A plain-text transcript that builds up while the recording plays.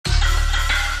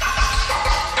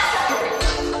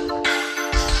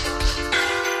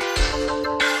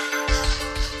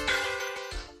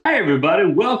everybody.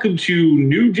 Welcome to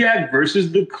New Jack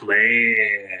versus the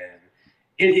Klan.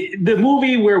 The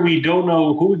movie where we don't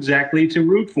know who exactly to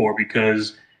root for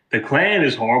because the Klan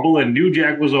is horrible and New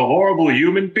Jack was a horrible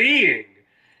human being.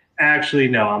 Actually,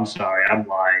 no, I'm sorry. I'm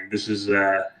lying. This is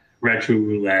Retro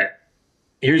Roulette.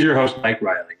 Here's your host, Mike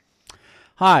Riley.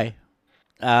 Hi.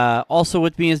 Also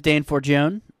with me is Dane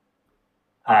Forgione.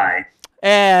 Hi.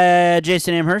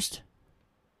 Jason Amherst.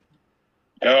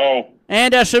 No.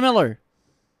 And Ashley Miller.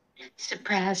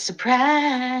 Surprise,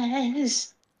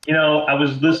 surprise. You know, I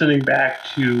was listening back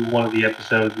to one of the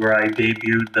episodes where I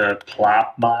debuted the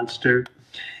plop monster,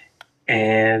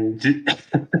 and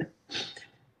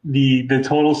the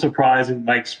total surprise in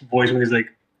Mike's voice when he's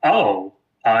like, "Oh,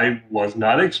 I was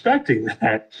not expecting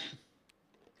that."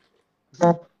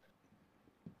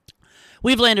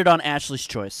 We've landed on Ashley's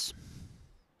choice.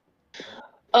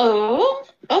 Oh,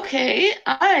 okay.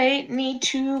 I need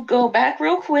to go back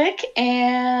real quick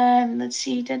and let's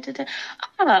see. Pull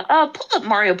up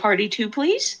Mario Party 2,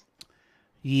 please.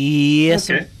 Yes.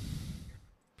 Okay.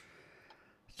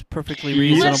 It's perfectly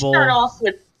reasonable. Let's start off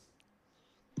with.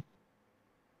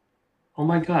 Oh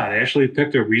my God! Ashley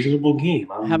picked a reasonable game.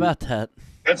 How about that?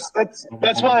 That's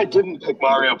why I didn't pick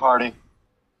Mario Party.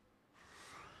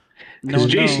 No,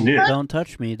 Jason did. don't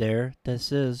touch me there.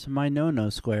 This is my no-no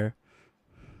square.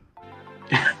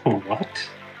 What?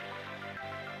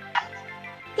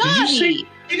 Dottie!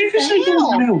 Did you just say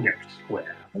no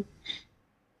square?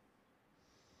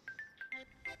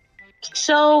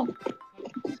 So,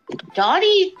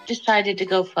 Dottie decided to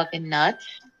go fucking nuts.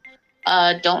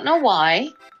 Don't know why.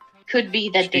 Could be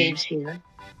that Dave's here.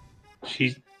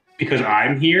 Because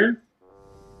I'm here?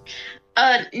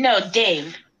 No,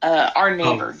 Dave. Our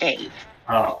neighbor, Dave.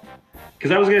 Oh.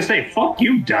 Because I was going to say, fuck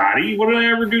you, Dottie. What did I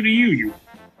ever do to you, you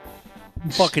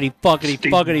Fuckity, fuckity,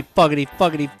 fuckity, fuckity,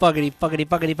 fuckity, fuckity, fuckity,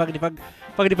 fuckity, fuckity,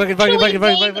 fuckity, fuckity, fuckity,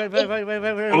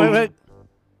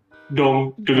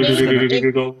 fuckity,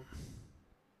 fuckity.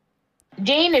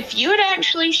 Dane, if you had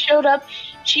actually showed up,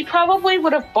 she probably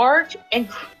would have barked and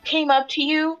came up to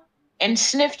you and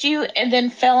sniffed you and then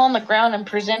fell on the ground and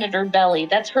presented her belly.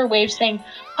 That's her way of saying,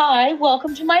 "Hi,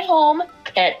 welcome to my home.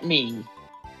 Pet me."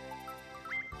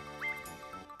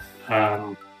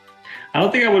 I don't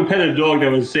think I would pet a dog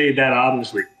that would say that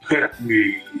honestly. Pet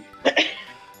me.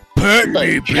 Pet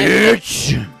me,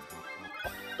 bitch.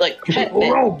 Like, pet me.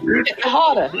 Oh, bitch.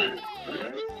 Harder.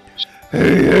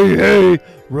 Hey,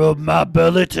 rub my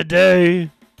belly today.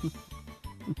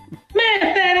 Man,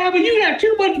 Fat Albert, you got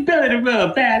too much belly to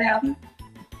rub, Fat Albert.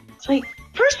 It's like,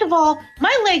 first of all,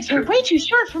 my legs are way too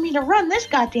short for me to run this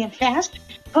goddamn fast.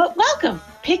 But welcome.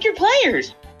 Pick your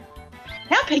players.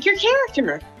 Now pick your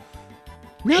character.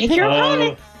 Now Pick your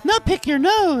opponent. Now pick your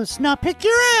nose. Now pick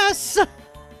your ass.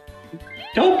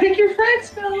 Don't pick your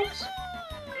friend's nose.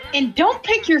 And don't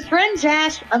pick your friend's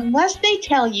ass unless they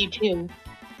tell you to.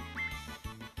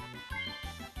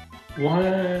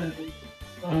 What?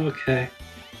 Okay.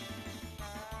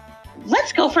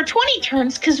 Let's go for 20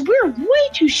 turns because we're way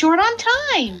too short on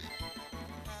time.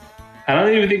 I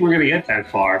don't even think we're going to get that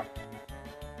far.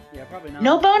 Yeah, probably not.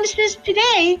 No bonuses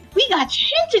today. We got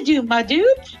shit to do, my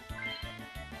dudes.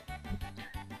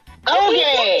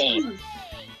 Okay.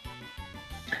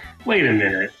 Wait a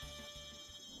minute.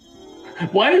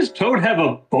 Why does Toad have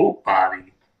a boat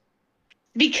body?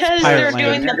 Because Pirate they're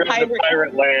doing land. the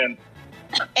Pirate Land.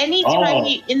 Anytime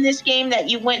in this game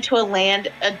that you went to a land,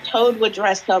 a Toad would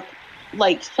dress up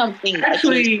like something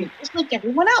Actually, just like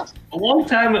everyone else. A long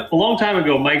time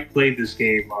ago, Mike played this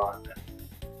game on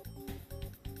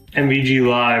MVG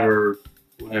Live or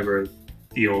whatever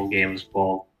the old game is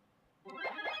called.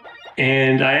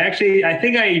 And I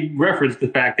think I referenced the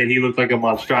fact that he looked like a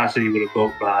monstrosity with a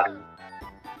boat body.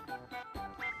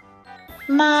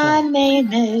 My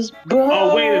name is Bro.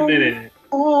 Oh, wait a minute.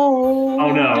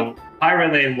 Oh no.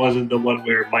 Pirate Land wasn't the one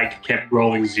where Mike kept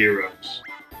rolling zeros.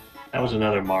 That was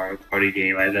another Mario Party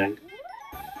game, I think.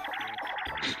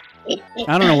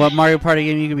 I don't know what Mario Party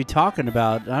game you could be talking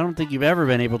about. I don't think you've ever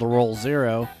been able to roll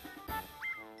zero.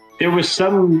 There was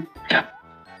something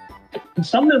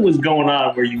was going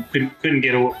on where you couldn't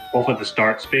get off of the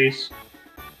start space.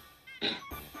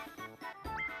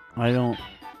 I don't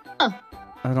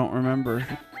remember.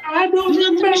 I don't You're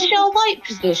in the remember. Michelle White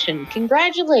position.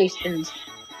 Congratulations.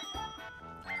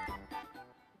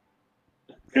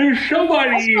 There's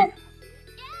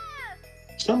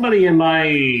somebody in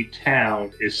my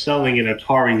town is selling an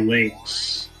Atari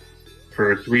Lynx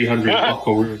for 300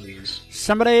 buckaroonies.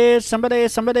 Somebody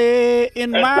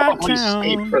in my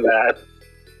town. For that.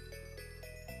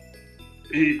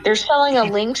 They're selling a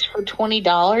Lynx for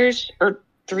 $20 or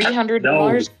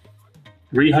 $300.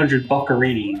 300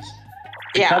 buccarinis.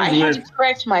 Yeah, I had to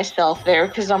correct myself there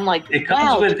because I'm like, it comes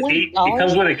wow, with $20? it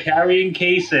comes with a carrying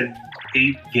case and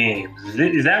 8 games.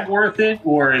 Is that worth it,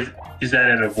 or is that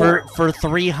an avoid? For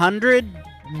 300,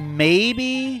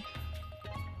 maybe.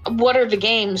 What are the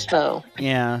games though?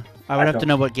 Yeah, I would have to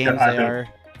know what games they are.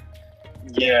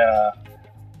 Yeah.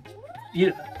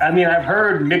 Yeah, I mean, I've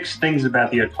heard mixed things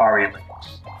about the Atari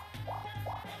Lynx.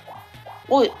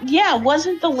 Well, yeah,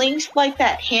 wasn't the Lynx like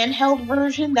that handheld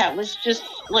version that was just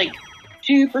like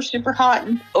super, super hot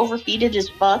and overheated as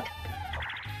fuck?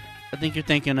 I think you're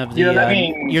thinking of the.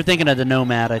 You're thinking of the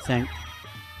Nomad, I think.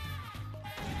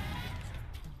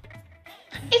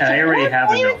 It's I already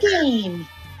have a Nomad game.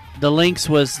 The Lynx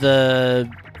was the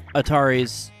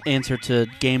Atari's answer to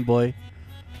Game Boy.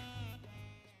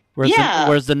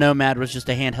 Whereas the Nomad was just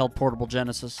a handheld portable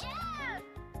Genesis.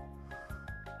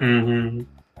 Mm-hmm.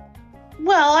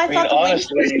 Well, I thought the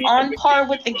Lynx was on par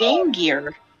with the Game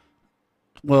Gear.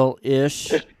 Well,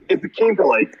 ish. If it came to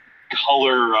like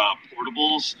color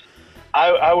portables,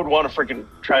 I would want to freaking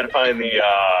try to find the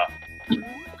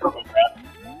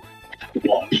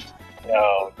one.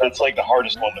 No, that's like the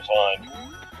hardest one to find.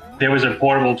 There was a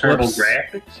portable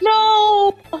TurboGrafx?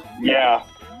 No! Yeah.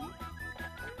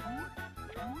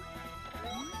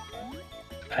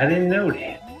 I didn't know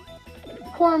that.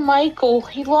 Poor Michael,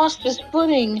 he lost his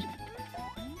footing.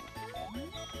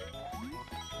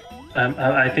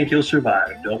 I think he'll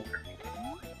survive. Don't worry.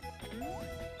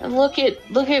 And look at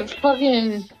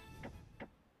fucking.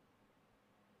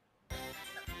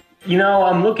 You know,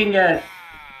 I'm looking at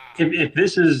if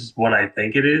this is what I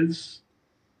think it is.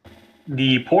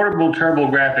 The portable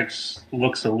TurboGrafx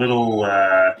looks a little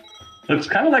looks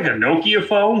kind of like a Nokia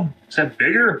phone, except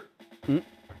bigger.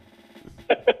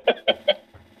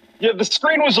 Yeah, the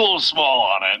screen was a little small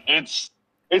on it.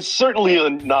 It's certainly a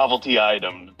novelty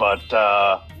item, but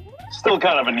still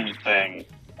kind of a neat thing.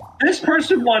 This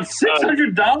person wants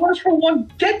 $600 for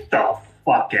one? Get the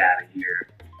fuck out of here!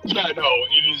 Yeah, no,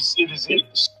 it is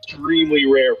extremely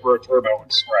rare for a Turbo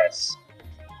Express.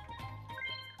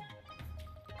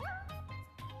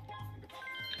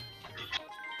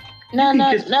 No.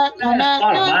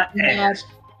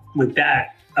 With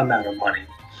that amount of money.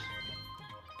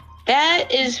 That's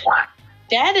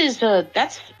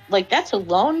a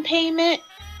loan payment.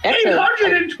 That's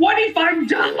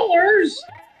 $825.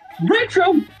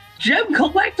 Retro Gem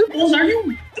Collectibles. Are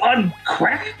you on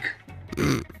crack?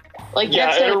 Like yeah,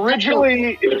 that's it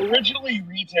originally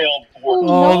retailed for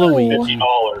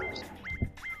 $50,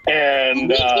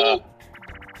 and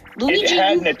it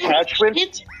had an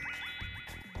attachment.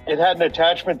 It had an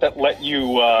attachment that let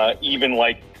you even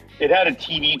like it had a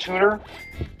TV tuner,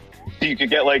 so you could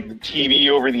get like the TV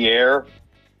over the air.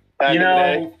 Back in the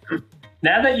day.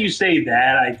 Now that you say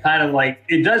that, I kind of like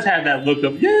it. Does have that look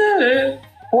of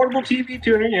portable TV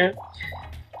tuner, yeah.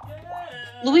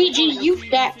 Luigi, you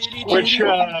fat shit. Which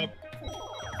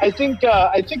I think the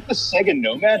Sega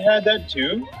Nomad had that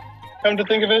too. Come to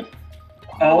think of it.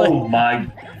 Oh my!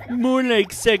 More like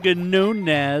Sega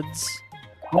Nonads.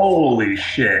 Holy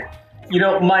shit! You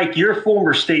know, Mike, you're a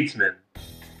former statesman.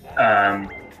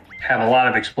 Have a lot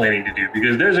of explaining to do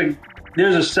because there's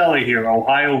a seller here,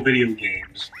 Ohio Video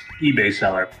Games, eBay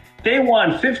seller. They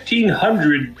want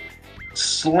 1,500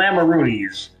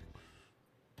 Slammaroonies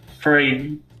for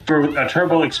a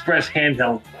Turbo Express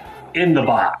handheld in the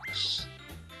box.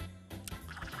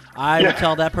 I would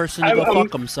tell that person to go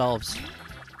fuck themselves.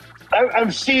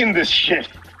 I'm seeing this shit.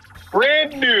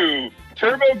 Brand new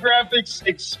TurboGrafx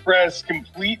Express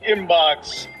complete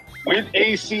inbox with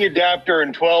AC adapter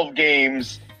and 12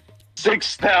 games,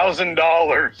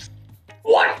 $6,000.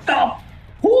 What the?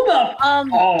 Who the?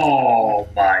 Oh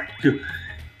my god!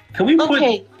 Can we put?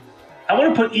 Okay. I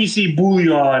want to put EC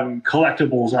Bullion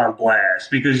Collectibles on blast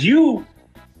because I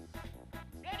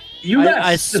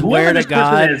swear to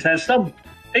God,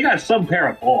 they got some pair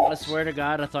of balls. I swear to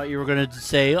God, I thought you were going to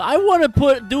say, I want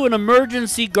to do an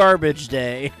emergency garbage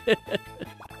day.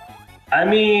 I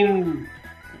mean,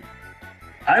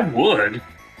 I would,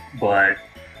 but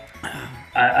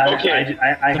I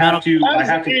have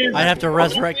to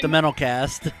resurrect the mental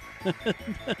cast.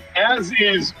 As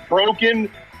is broken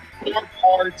for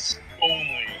parts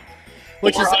only.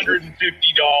 Which is $450.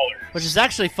 Which is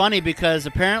actually funny because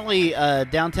apparently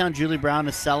Downtown Julie Brown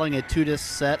is selling a 2-disc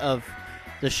set of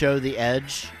the show The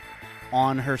Edge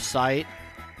on her site.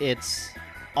 It's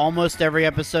almost every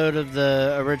episode of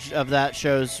of that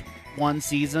show's one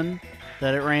season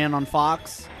that it ran on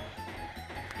Fox.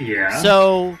 Yeah.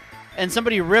 So, and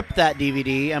somebody ripped that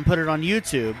DVD and put it on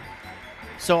YouTube.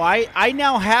 So I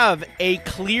now have a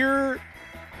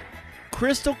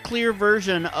crystal clear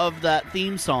version of that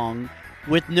theme song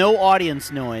with no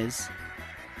audience noise.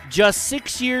 Just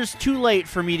 6 years too late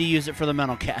for me to use it for the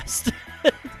mental cast.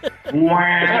 You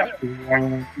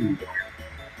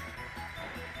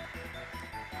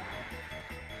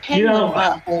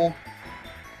butthole.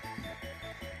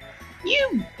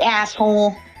 You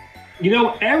asshole. You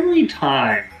know, every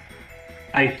time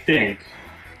I think,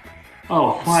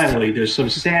 oh, finally, there's some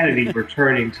sanity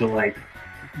returning to, like,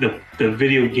 the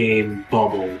video game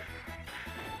bubble,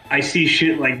 I see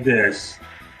shit like this.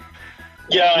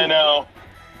 Yeah, I know.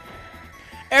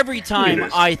 Every time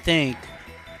I think,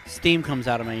 steam comes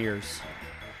out of my ears.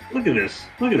 Look at this.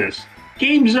 Look at this.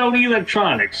 Game Zone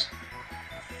Electronics.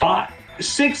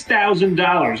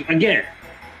 $6,000. Again.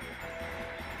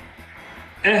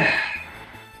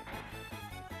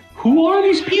 Who are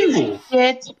these people?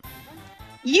 Shit.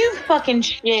 You fucking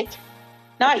shit.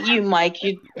 Not you, Mike.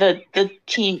 You the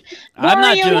team. I'm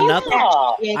not Mario, doing nothing.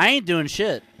 I ain't doing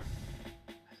shit.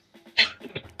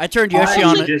 I turned Yoshi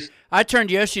on it. I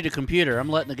turned Yoshi to computer. I'm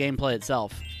letting the game play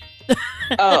itself.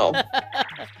 Oh.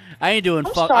 I ain't doing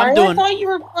fuck. Sorry, I'm doing. I thought you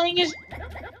were playing as.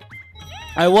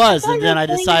 I was, and then I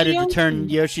decided to turn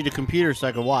Yoshi to computer so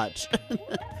I could watch.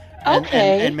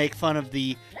 Okay. And make fun of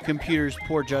the computer's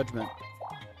poor judgment.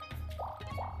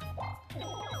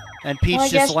 And Peach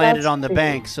just landed on the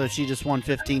bank, so she just won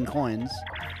 15 coins.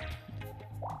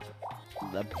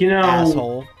 The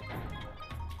asshole.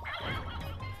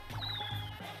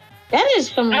 That is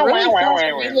some really fast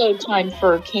reload time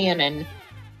for a cannon.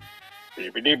 I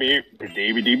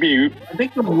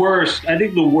think the worst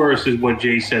is what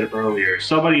Jay said earlier.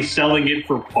 Somebody selling it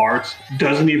for parts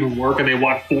doesn't even work, and they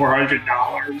want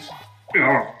 $400.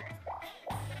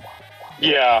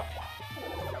 Yeah.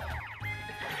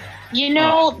 You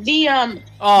know the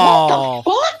Oh,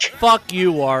 what the fuck? Fuck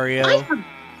you, Wario.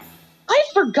 I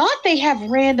forgot they have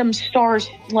random stars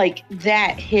like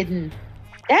that hidden.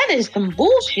 That is some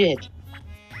bullshit.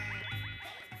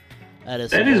 That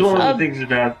is one of the things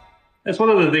about. That's one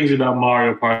of the things about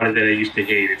Mario Party that I used to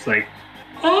hate. It's like,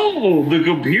 oh, the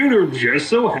computer just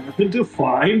so happened to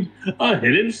find a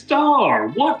hidden star.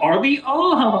 What are the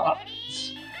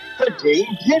odds? The game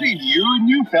hitting you and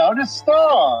you found a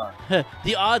star.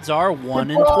 The odds are 1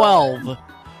 in 12.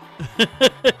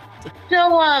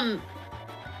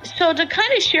 So to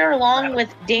kind of share along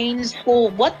with Dane's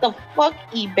whole what the fuck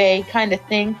eBay kind of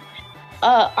thing,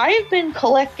 I've been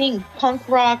collecting punk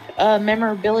rock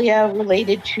memorabilia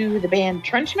related to the band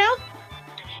Trenchmouth.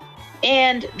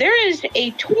 And there is a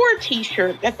tour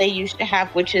t-shirt that they used to have,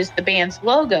 which is the band's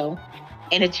logo.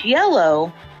 And it's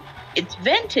yellow. It's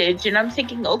vintage. And I'm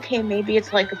thinking, okay, maybe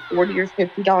it's like a $40 or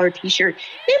 $50 t-shirt.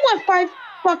 They want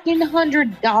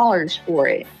 $500 for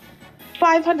it.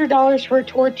 $500 for a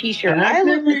tour t-shirt. I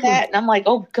looked at that and I'm like,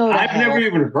 oh, go to hell. I've never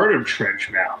even heard of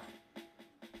Trenchmouth.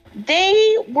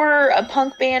 They were a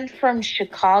punk band from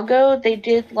Chicago.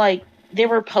 They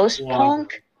were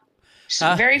post-punk.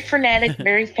 So very frenetic,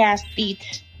 very fast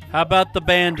beats. How about the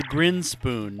band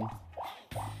Grinspoon?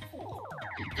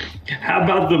 How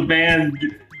about the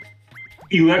band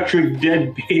Electric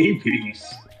Dead Babies?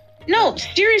 No,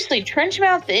 seriously,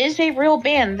 Trenchmouth is a real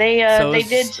band. They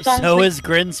did songs. So is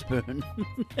Grinspoon.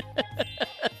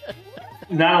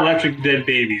 Not Electric Dead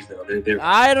Babies though. They're...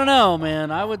 I don't know,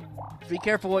 man. I would be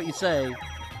careful what you say.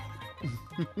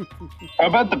 How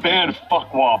about the band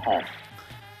Fuck Waffle?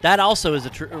 That also is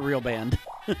a real band.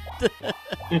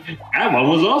 That one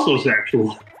was also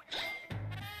sexual.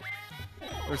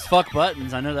 There's Fuck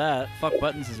Buttons, I know that. Fuck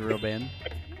Buttons is a real band.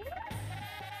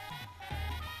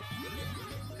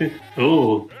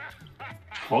 Oh.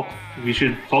 Fuck. We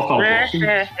should fuck all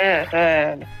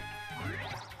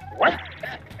What?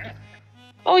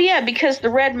 Oh yeah, because the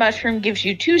red mushroom gives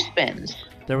you 2 spins.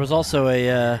 There was also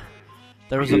a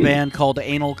band called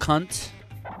Anal Cunt.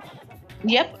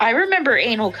 Yep, I remember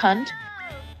Anal Cunt.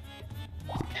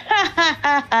 Ha ha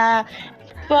ha ha.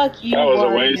 Fuck you, That was a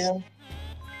Mario. waste.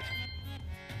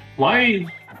 Why?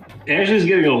 Ashley's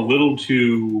getting a little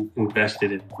too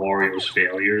invested in Mario's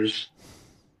failures.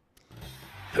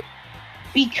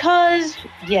 Because,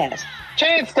 yes.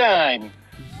 Chance time!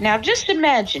 Now just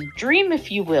imagine, dream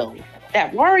if you will,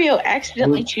 that Wario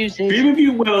accidentally chooses Dream if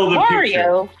you will, the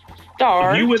Mario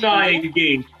star. If you and I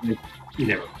engage, you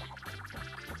never.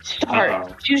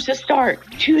 Start. Choose the start.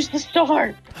 Choose the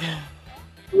start.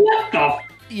 What the?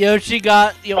 Yoshi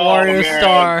got the Wario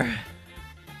star.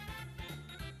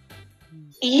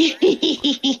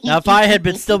 Now, if I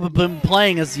had still been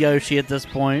playing as Yoshi at this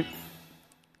point,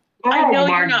 I know Oh you're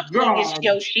my not playing as God.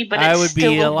 Yoshi, but I it's would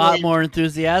still be a lot win. more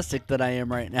enthusiastic than I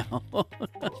am right now.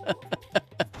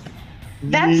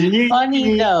 That's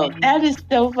funny though. That is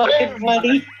so fucking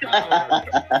funny.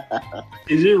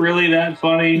 Is it really that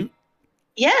funny?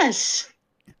 Yes.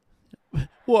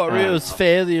 Wario's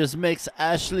failures makes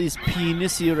Ashley's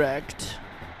penis erect.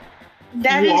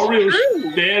 That is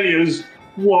true.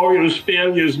 Wario's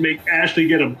failures make Ashley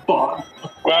get a butt.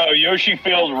 Wow, Yoshi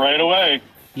failed right away.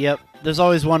 Yep, there's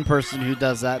always one person who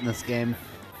does that in this game.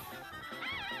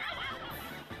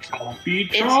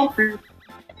 Chompy.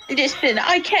 Listen,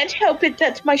 I can't help it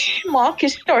that my schmuck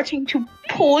is starting to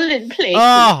pull in place.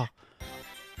 Oh,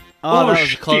 that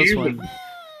was a close Steven. one.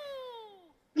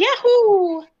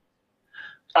 Yahoo!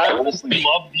 I honestly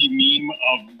love the meme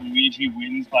of Luigi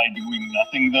wins by doing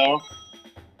nothing, though.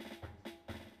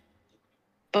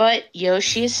 But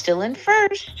Yoshi is still in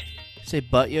first. Say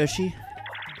butt, Yoshi.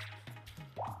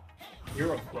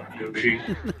 You're a butt, Yoshi.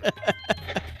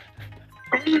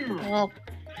 Well,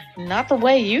 not the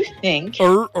way you think.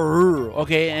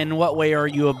 Okay, and what way are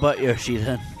you a butt, Yoshi,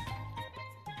 then?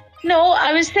 No,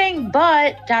 I was saying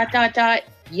but, ...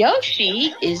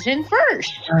 Yoshi is in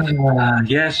first.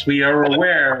 Yes, we are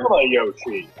aware. Hello,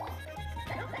 Yoshi.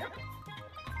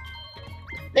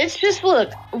 Let's just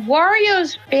look.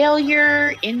 Wario's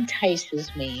failure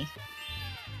entices me.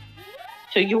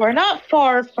 So you are not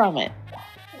far from it.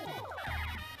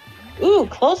 Ooh,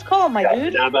 close call, my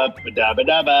dude.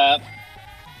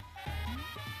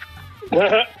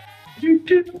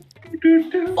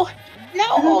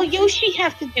 Now all Yoshi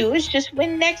has to do is just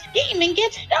win next game and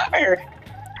get Star.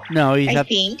 No, I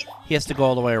think. he has to go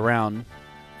all the way around.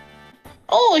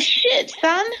 Oh shit,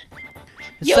 son.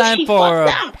 It's Yoshi time for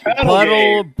a fucked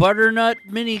up. butternut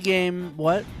mini game.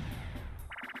 What?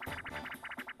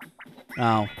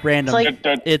 Oh, random.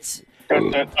 It's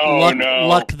oh no.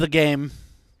 luck the game.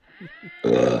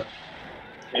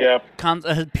 Yep.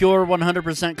 Pure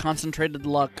 100% concentrated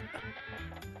luck.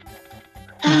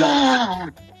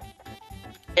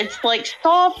 It's like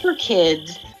Saw for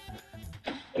kids.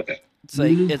 It's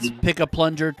like it's pick a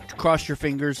plunger, cross your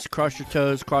fingers, cross your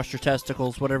toes, cross your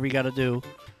testicles, whatever you got to do.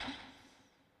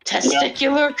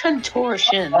 Testicular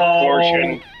contortion.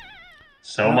 Portion.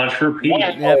 So much for Peach.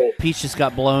 Yep, Peach just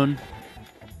got blown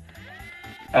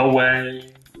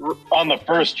away. On the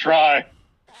first try.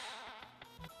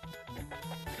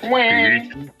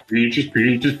 Peaches,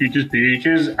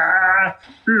 I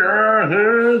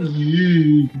love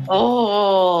you.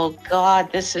 Oh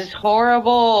god, this is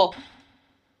horrible.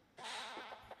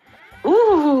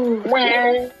 Ooh.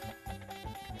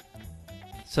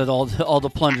 So all the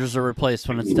plungers are replaced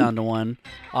when it's down to one,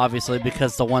 obviously,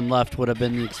 because the one left would have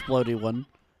been the explodey one.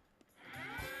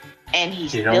 And he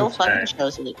still fucking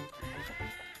chose it.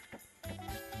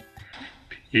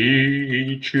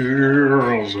 Peaches.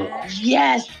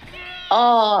 Yes. Taste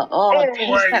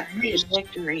that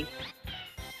victory.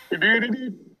 Hey,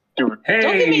 Don't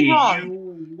get me wrong.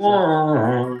 you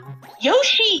won.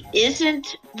 Yoshi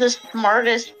isn't the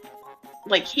smartest.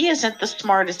 Like, he isn't the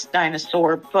smartest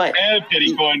dinosaur, but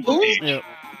he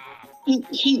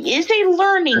is a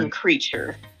learning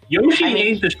creature. Yoshi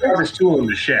ain't the smartest tool in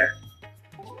the shed.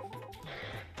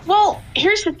 Well,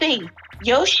 here's the thing.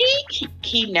 Yoshi,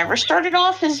 he never started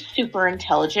off as super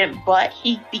intelligent, but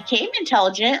he became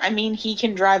intelligent. I mean, he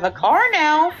can drive a car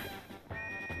now.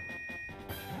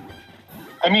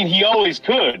 I mean, he always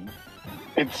could.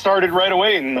 It started right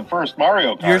away in the first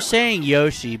Mario Kart. You're saying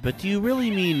Yoshi, but do you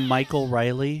really mean Michael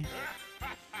Riley?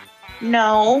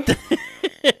 No.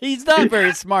 He's not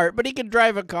very smart, but he can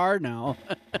drive a car now.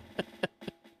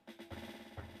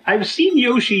 I've seen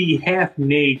Yoshi half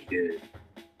naked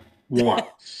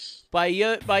once. By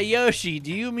Yoshi,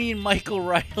 do you mean Michael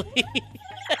Riley?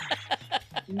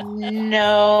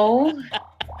 No.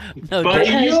 No, But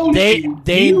Yoshi,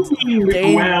 do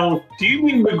you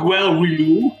mean Miguel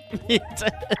Ryu?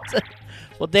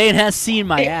 Well, Dane has seen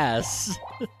my ass.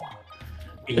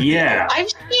 Yeah.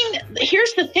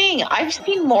 Here's the thing. I've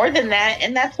seen more than that,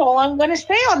 and that's all I'm going to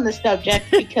say on the subject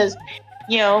because,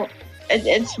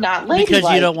 it's not ladylike.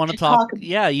 Because you don't want to talk.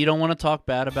 Yeah, you don't want to talk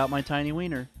bad about my tiny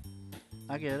wiener.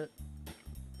 I get it.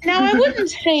 Now, I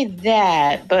wouldn't say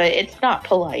that, but it's not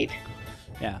polite.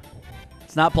 Yeah.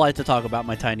 It's not polite to talk about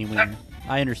my tiny wiener.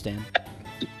 I understand.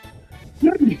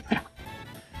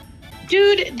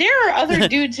 Dude, there are other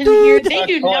dudes in here. They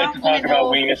do not want to talk about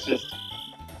weenuses.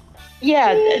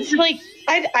 Yeah, it's like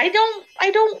I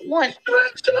don't want.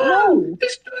 No.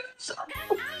 Sorry.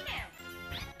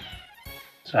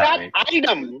 That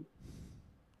item.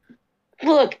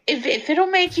 Look, if it'll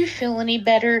make you feel any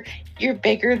better, you're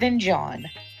bigger than John.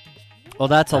 Well,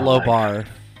 that's a low bar.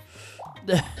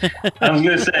 I was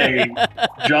gonna say,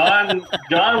 John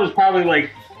was probably like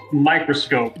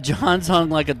microscope. John's hung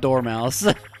like a dormouse.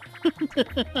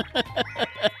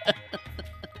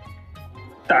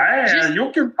 the hell?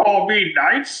 You can call me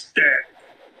Nightstick.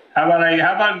 How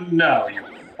about no, you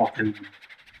fucking...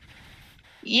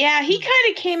 Yeah, he kind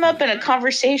of came up in a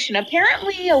conversation.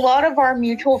 Apparently, a lot of our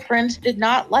mutual friends did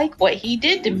not like what he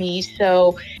did to me.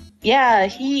 So, yeah,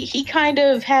 he kind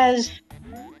of has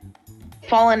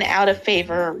fallen out of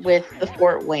favor with the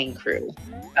Fort Wayne crew.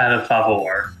 Out of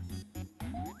favor.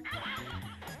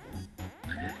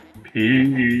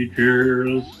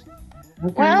 Peaches.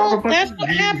 Well, that's what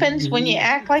happens when you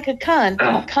act like a cunt.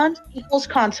 Cunt equals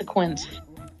consequence.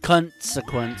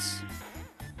 Consequence.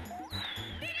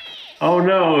 Oh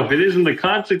no, if it isn't the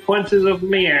consequences of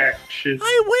my actions.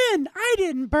 I win! I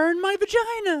didn't burn my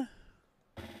vagina.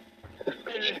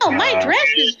 Oh, my dress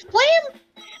is flame.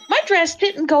 My dress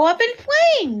didn't go up in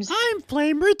flames. I'm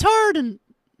flame retardant.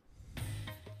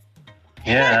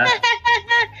 Yeah.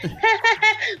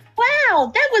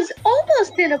 Wow, that was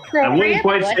almost inappropriate. I wouldn't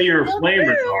quite say you're a flame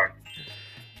retardant.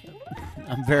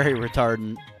 I'm very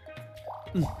retardant.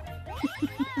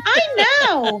 I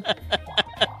know.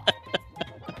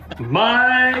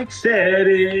 Mike said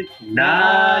it,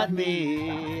 not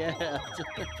me.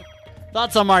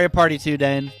 Thoughts on Mario Party 2,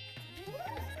 Dane?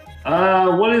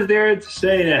 What is there to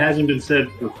say that hasn't been said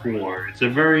before? It's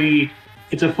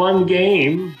a fun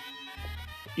game.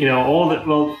 You know,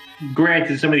 well,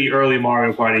 granted, some of the early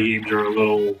Mario Party games are a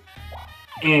little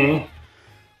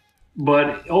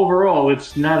but overall,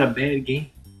 it's not a bad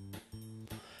game.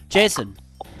 Jason.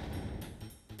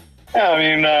 Yeah, I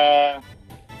mean,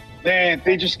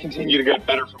 they just continue to get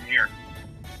better from here.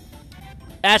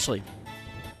 Ashley.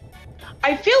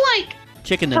 I feel like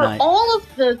Chicken for tonight. all of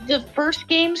the first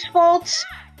game's faults,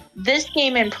 this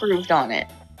game improved on it.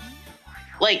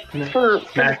 Like for the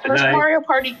first Mario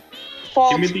Party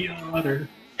faults, give me the honor.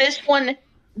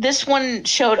 This one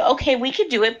showed okay, we could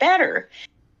do it better,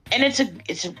 and it's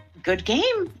a good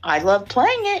game. I love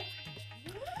playing it.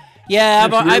 Yeah,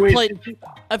 I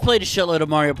played a shitload of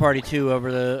Mario Party 2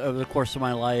 over the course of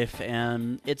my life,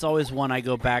 and it's always one I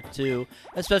go back to,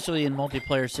 especially in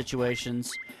multiplayer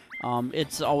situations.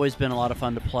 It's always been a lot of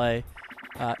fun to play.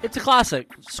 It's a classic.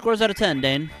 Scores out of 10,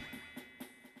 Dane.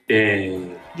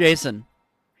 Dang. Jason.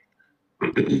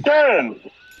 10.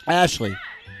 Ashley.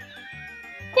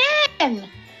 10.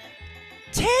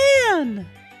 10.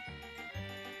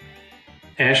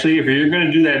 Ashley, if you're going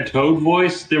to do that Toad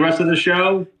voice the rest of the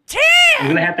show, 10. I'm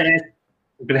going to have to ask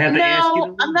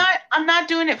you. No, I'm not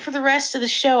doing it for the rest of the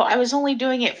show. I was only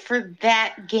doing it for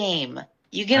that game.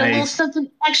 You get a little something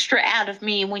extra out of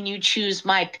me when you choose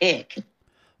my pick.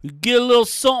 You get a little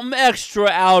something extra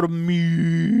out of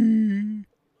me.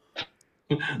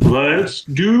 Let's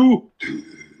do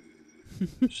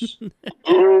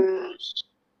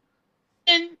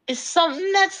And it's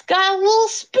something that's got a little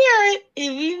spirit,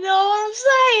 if you know what I'm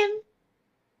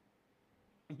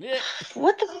saying.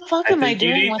 What the fuck am I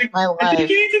doing with my life? I think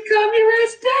you need to calm your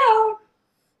ass down.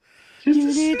 You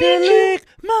need to lick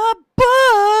my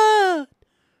butt.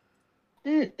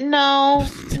 No.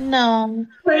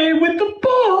 Play with the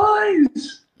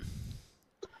boys.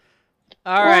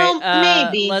 All right,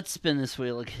 maybe. Let's spin this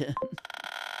wheel again.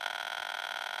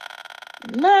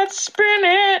 Let's spin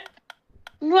it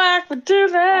like we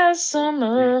did last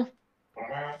summer. All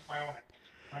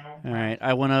right,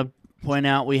 I want to point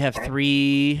out we have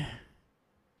three.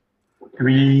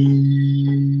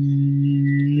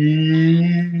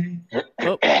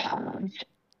 Oh.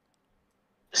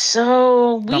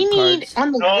 So we Dump need cards.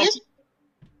 on the list.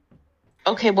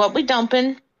 Okay, what we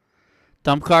dumping?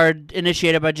 Dump card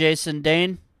initiated by Jason.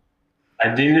 Dane?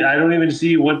 I don't even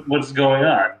see what's going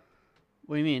on.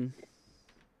 What do you mean?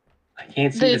 I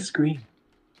can't see the screen.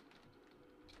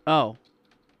 Oh.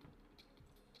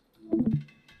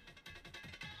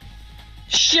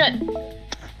 Shit.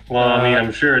 Well, I mean,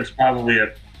 I'm sure it's probably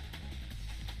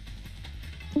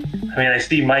I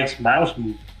see Mike's mouse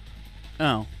move.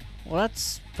 Oh. Well,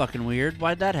 that's fucking weird.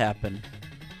 Why'd that happen?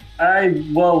 Why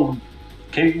don't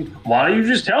you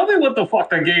just tell me what the fuck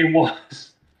the game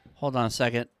was? Hold on a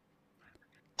second.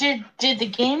 Did the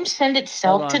game send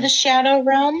itself to the Shadow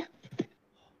Realm?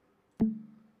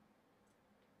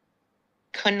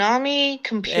 Konami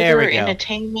Computer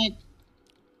Entertainment.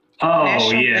 Oh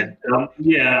National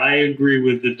yeah, I agree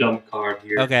with the dump card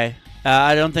here. Okay.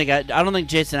 I don't think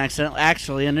Jason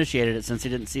actually initiated it since he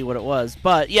didn't see what it was.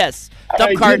 But yes,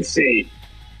 dump card. I did see.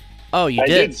 Oh, you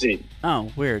did? I did see.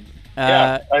 Oh, weird.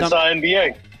 Yeah, I saw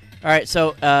NBA. All right,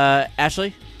 so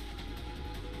Ashley.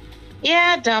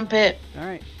 Yeah, dump it. All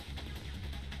right.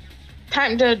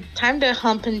 Time to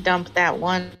hump and dump that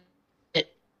one.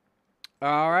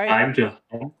 All right. Time to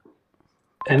hump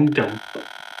and dump.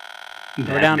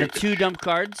 We're down to 2 dump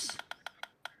cards.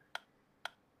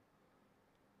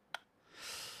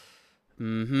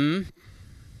 Mm-hmm.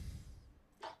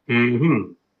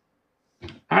 Mm-hmm.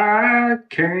 I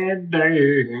can't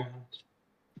dance.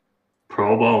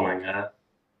 Pro bowling, huh?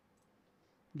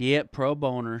 Yep, pro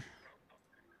boner.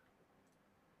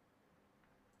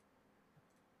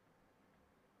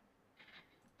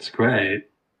 It's great.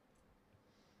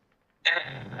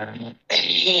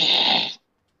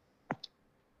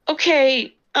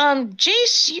 Okay,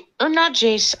 Jace, or not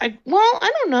Jace. I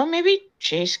don't know. Maybe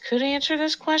Jace could answer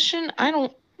this question. I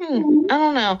don't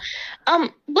know.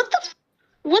 What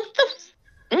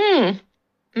the,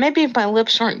 maybe my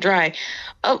lips aren't dry.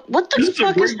 What the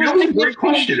fuck is That was a great the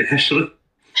question, Ashley.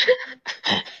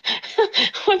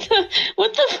 what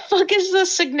the fuck is the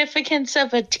significance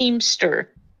of a Teamster?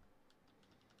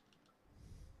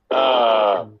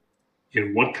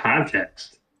 In what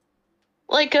context?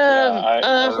 Like I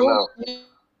don't know.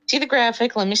 see the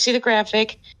graphic. Let me see the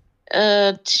graphic.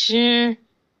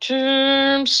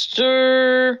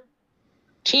 Teamsters,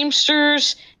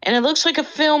 and it looks like a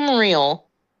film reel.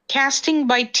 Casting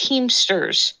by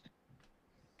Teamsters.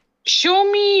 Show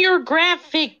me your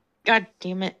graphic. God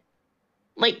damn it!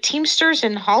 Like Teamsters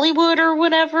in Hollywood or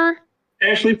whatever.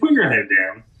 Ashley, put your head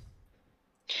down.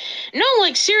 No,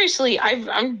 like seriously,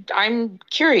 I'm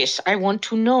curious. I want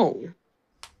to know.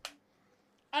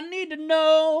 I need to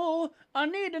know. I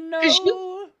need to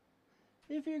know.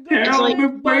 If you're going Tell to me,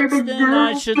 butts, baby then girl,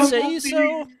 I should say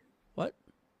so. What?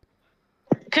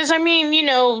 Because I mean,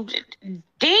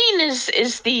 Dane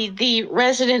is the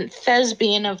resident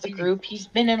thespian of the group. He's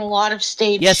been in a lot of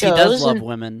stage Yes, shows. he does love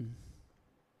women.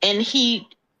 And he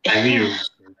I knew you were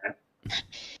saying that.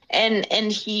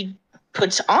 and he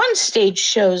puts on stage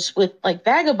shows with like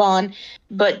Vagabond,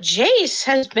 but Jace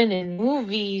has been in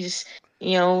movies,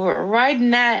 riding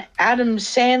that Adam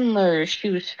Sandler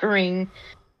shoestring.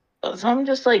 So I'm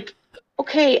just like,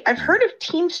 okay, I've heard of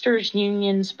Teamsters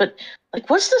unions, but like,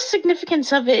 what's the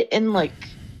significance of it in like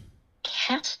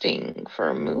casting for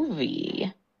a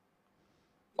movie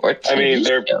or a TV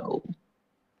show?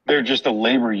 They're just a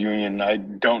labor union. I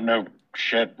don't know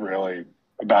shit really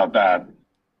about that.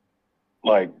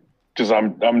 Like, because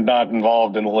I'm not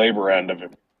involved in the labor end of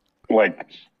it. Like,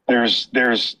 there's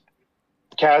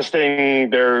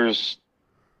casting.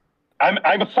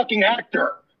 I'm a fucking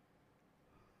actor.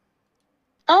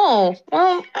 Oh,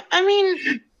 well, I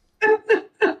mean,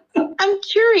 I'm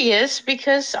curious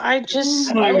because I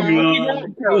just,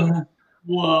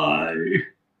 why?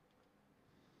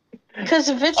 Because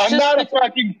if it's I'm not a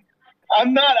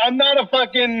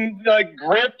fucking like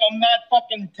grip. I'm not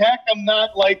fucking tech. I'm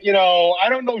not like, I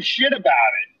don't know shit about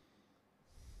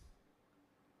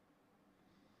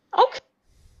it. Okay.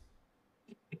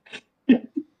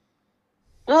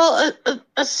 Well,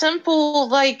 a simple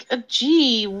like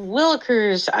gee,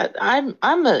 Willikers. I'm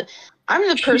the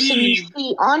person you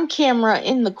see on camera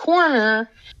in the corner.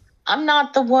 I'm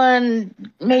not the one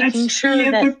making sure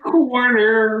in that the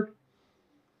corner.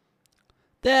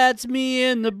 That's me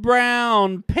in the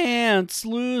brown pants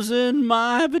losing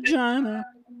my vagina.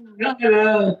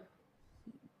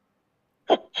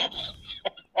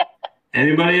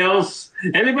 Anybody else?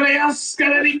 Anybody else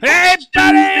got any?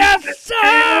 Anybody else?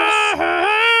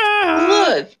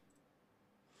 Look,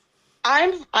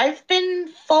 I've been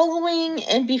following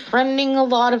and befriending a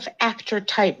lot of actor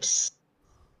types.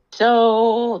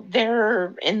 So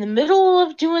they're in the middle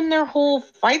of doing their whole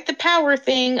fight the power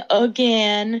thing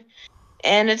again.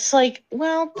 And it's like,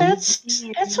 well, that's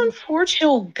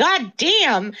unfortunate. God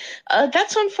damn.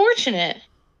 That's unfortunate.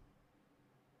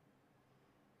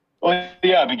 Well,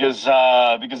 yeah, because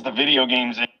the video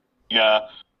games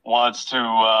wants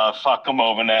to fuck them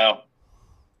over now.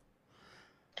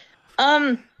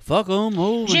 Fuck them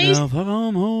over now. Fuck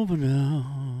them over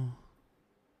now.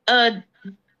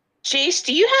 Jace,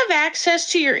 do you have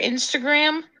access to your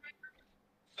Instagram?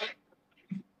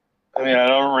 I mean, I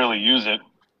don't really use it.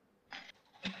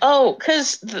 Oh,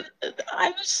 because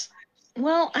I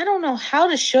don't know how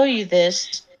to show you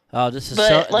this. Oh, this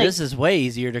is way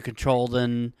easier to control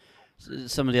than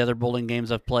some of the other bowling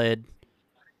games I've played.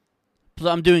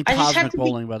 I'm doing Cosmic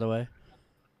Bowling, by the way.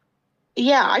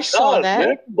 Yeah, I saw that.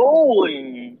 Cosmic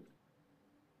Bowling.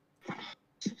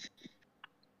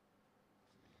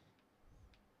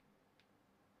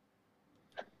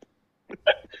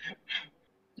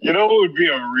 You know, it would be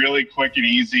a really quick and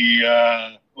easy,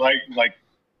 like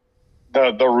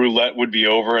the roulette would be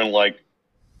over in like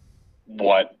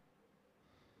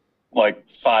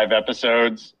 5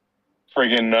 episodes.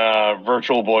 Friggin'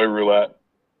 Virtual Boy Roulette.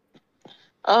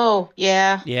 Oh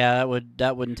yeah. Yeah,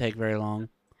 that wouldn't take very long.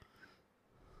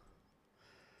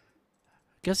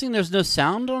 Guessing there's no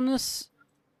sound on this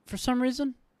for some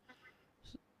reason.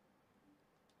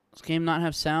 Does game not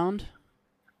have sound?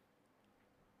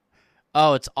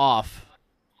 Oh, it's off.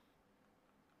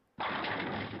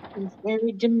 It's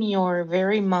very demure,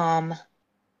 very mom.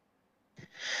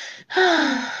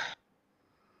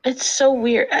 It's so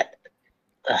weird.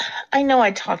 I know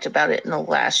I talked about it in the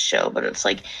last show, but it's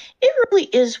like, it really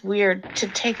is weird to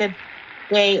take a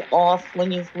day off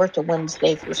when you've worked a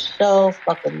Wednesday for so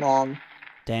fucking long.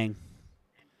 Dang.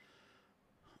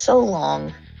 So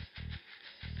long.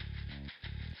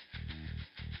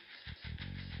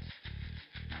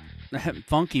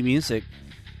 Funky music.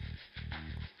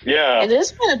 Yeah. It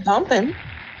is kind of bumping.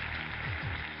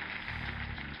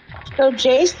 So,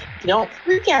 Jace, don't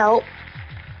freak out,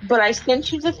 but I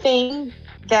sent you the thing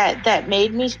that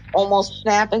made me almost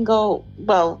snap and go,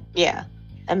 well, yeah,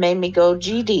 that made me go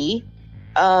GD.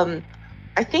 I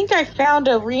think I found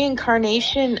a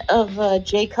reincarnation of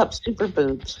J-Cup Super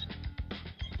Boobs.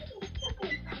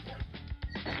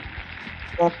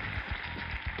 Yep.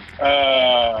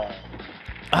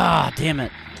 Damn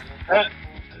it.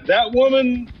 That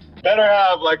woman better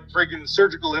have like freaking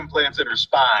surgical implants in her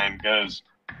spine, because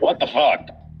what the fuck?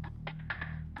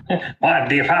 What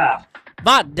the fuck?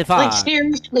 What the fuck? Like,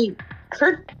 seriously,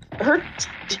 her,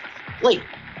 like,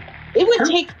 it would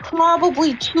take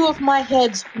probably 2 of my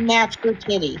heads to match her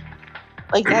titty.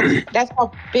 Like, that's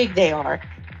how big they are.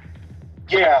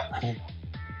 Yeah.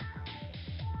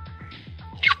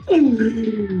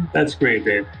 That's great,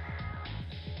 babe.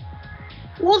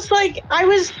 Well, it's like I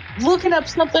was looking up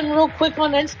something real quick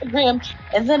on Instagram,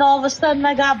 and then all of a sudden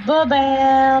I got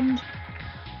ba-bammed.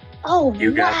 Oh,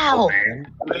 You got wow.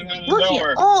 Look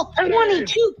at all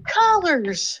 22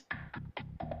 colors.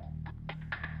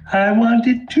 I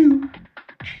wanted to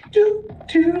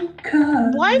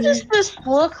colors. Why does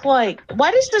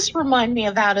this remind me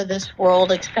of Out of This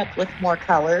World, except with more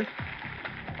color?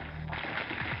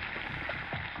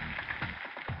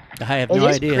 I have no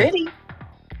idea.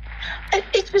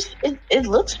 It is pretty. It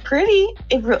looks pretty.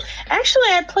 Actually,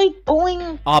 I played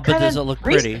bowling. Oh, but does it look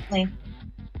recently. pretty?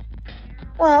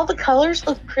 Well, the colors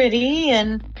look pretty,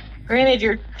 and granted,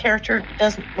 your character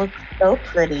doesn't look so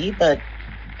pretty, but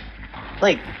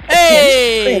like,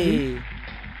 hey!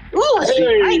 Ooh,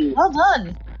 hey. Well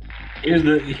done. Here's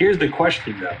the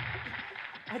question though.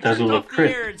 Does it look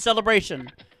pretty? In celebration.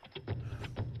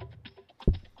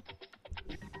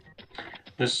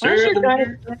 The southern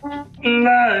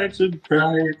lights are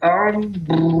bright on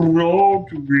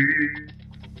Broadway.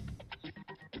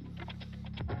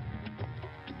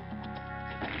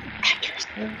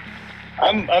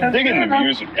 I'm digging the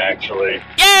music, actually.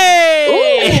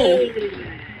 Yay! Ooh.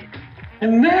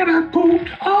 And then I put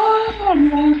on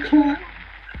my cloud.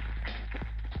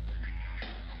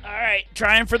 All right,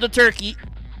 trying for the turkey.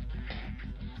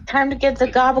 Time to get the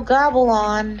gobble gobble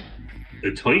on.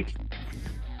 The twink.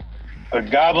 A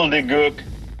gobbledygook.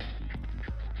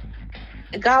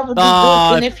 Gobble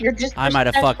Oh, and if you're disrespectful, I might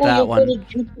have fucked that one.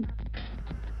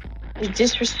 You're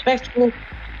disrespectful.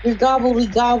 Your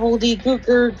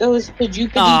gobbledygooker goes to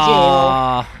Jupiter jail.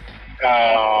 Aw,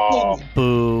 Oh.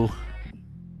 boo.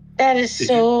 That is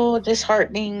so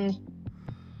disheartening.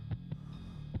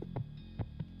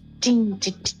 Ding,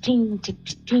 ding, ding, ding,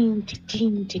 ding,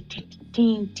 ding, ding,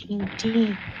 ding, ding, ding,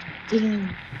 ding.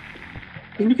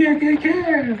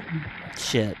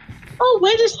 Shit. Oh,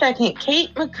 wait a second.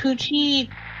 Kate Micucci.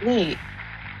 Wait.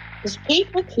 Does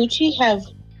Kate Micucci have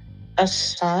a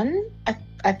son?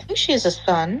 I think she has a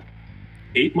son.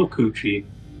 Kate Micucci.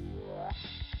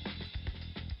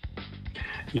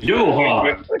 Yo,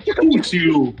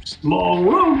 you small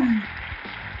room.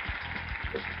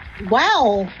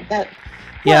 Wow. Yeah,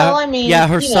 Well, I mean, yeah.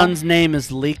 Her you know. son's name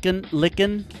is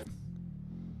Licken.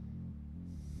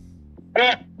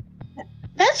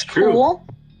 That's True. cool.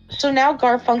 So now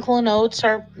Garfunkel and Oates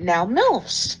are now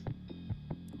MILFs.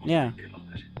 Yeah.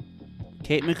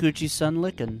 Kate Micucci's son,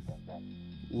 Licken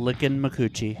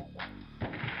Micucci.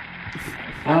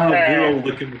 Oh, good old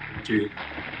looking Micucci.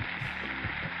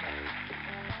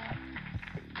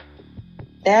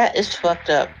 That is fucked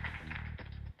up.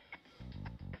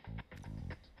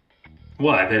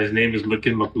 What? That his name is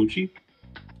Lickin' Micucci?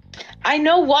 I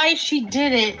know why she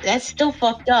did it. That's still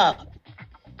fucked up.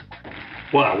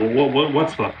 What?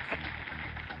 What's fucked?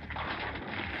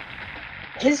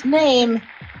 His name,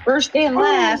 first and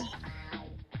last.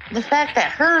 The fact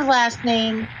that her last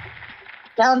name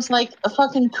sounds like a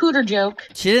fucking cooter joke.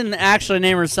 She didn't actually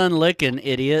name her son Licken,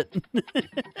 idiot.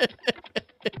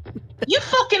 You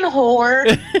fucking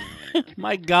whore.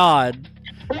 My God.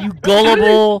 You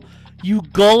gullible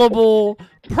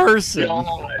person.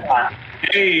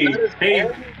 Hey,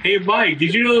 Mike,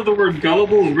 did you know that the word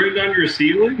gullible is written on your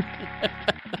ceiling?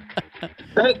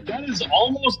 That is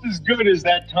almost as good as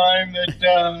that time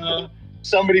that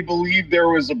somebody believed there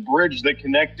was a bridge that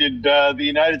connected the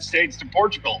United States to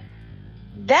Portugal.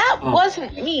 That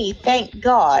wasn't me, thank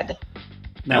God.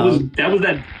 No, that was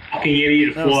that fucking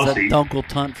idiot that was Flossie. that Dunkel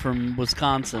Tunt from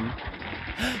Wisconsin.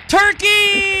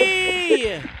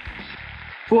 Turkey!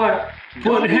 But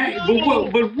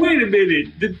wait a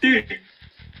minute.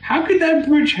 How could that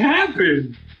bridge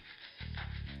happen?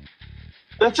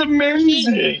 That's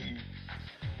amazing.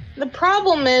 The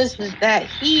problem is that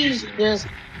he's just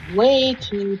way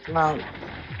too drunk.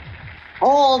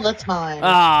 All the time.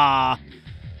 Ah.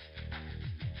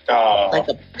 Like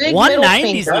a big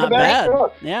 190's middle not finger.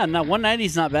 bad. Yeah, no,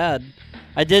 190's not bad.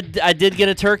 I did get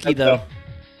a turkey though.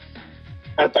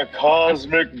 At the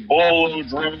Cosmic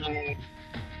Bolodrome.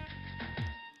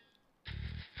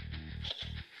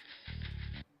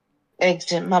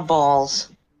 Exit my balls.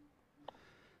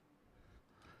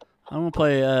 I'm gonna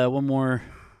play one more.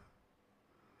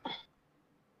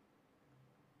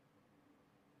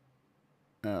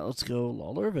 Let's go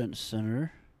Lawler Event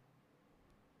Center.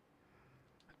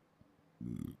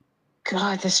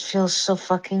 God, this feels so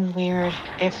fucking weird.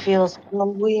 It feels so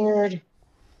weird.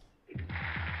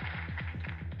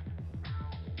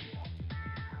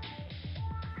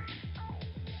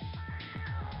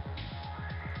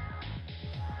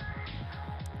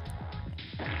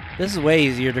 This is way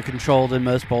easier to control than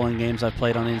most bowling games I've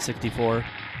played on the N64.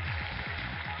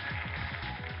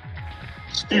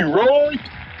 Steroid.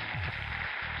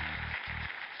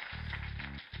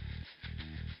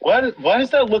 Why does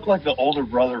that look like the older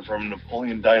brother from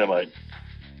Napoleon Dynamite?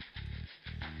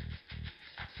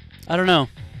 I don't know.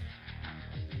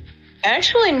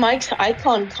 Actually, Mike's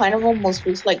icon kind of almost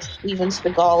looks like Steven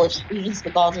Seagal if Steven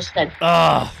Seagal just said,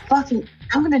 fucking,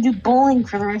 I'm gonna do bowling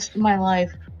for the rest of my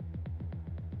life.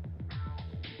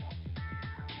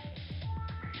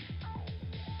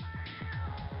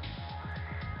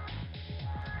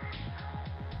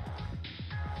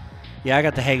 Yeah, I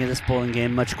got the hang of this bowling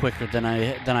game much quicker than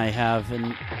I have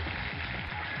in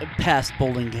past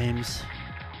bowling games.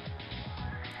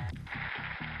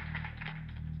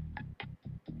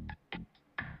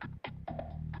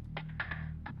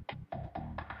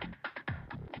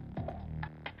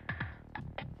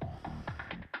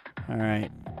 All right.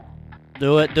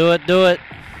 Do it. Do it.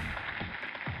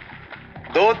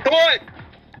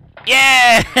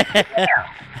 Yeah!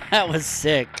 That was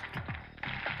sick.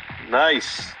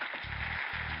 Nice.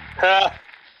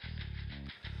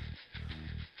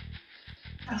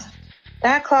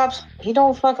 That Clops, he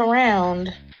don't fuck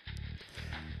around.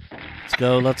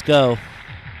 Let's go.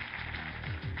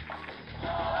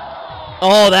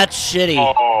 Oh, that's shitty.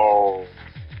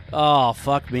 Oh,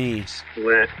 fuck me.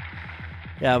 Split.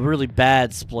 Yeah, really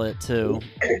bad split, too.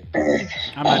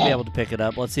 I might be able to pick it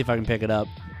up. Let's see if I can pick it up.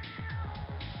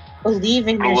 Believe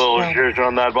in Put a little yourself. zhuzh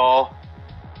on that ball.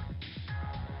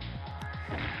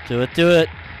 Do it.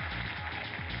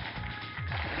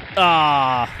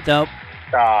 Ah, nope.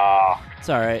 It's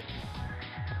all right.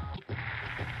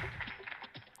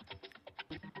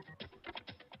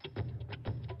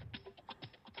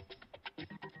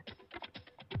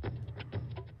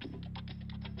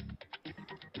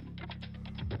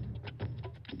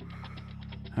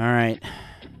 All right.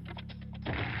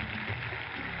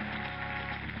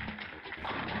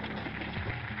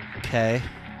 Okay.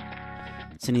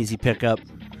 It's an easy pickup.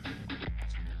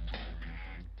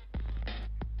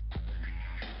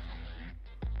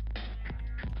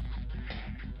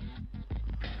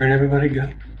 Where'd everybody go?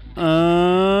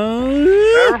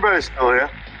 Everybody's still here.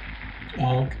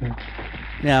 Oh, okay.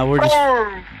 Yeah, we're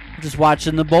just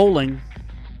watching the bowling.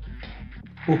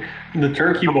 The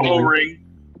turkey bowl. Ring.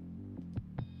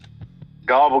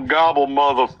 Gobble, gobble,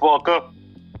 motherfucker.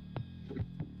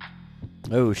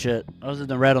 Oh, shit. I was in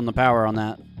the red on the power on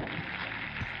that.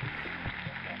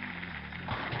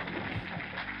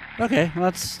 Okay, well,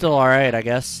 that's still alright, I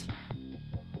guess.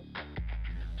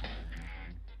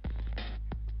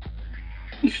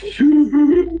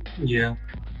 Yeah.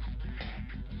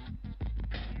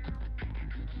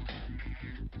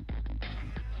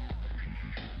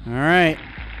 Alright.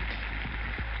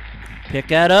 Pick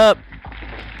that up.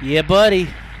 Yeah, buddy.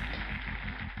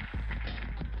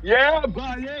 Yeah,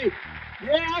 buddy.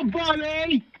 Yeah,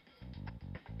 buddy.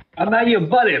 I'm not your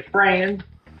buddy, friend.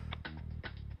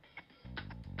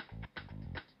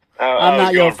 I'm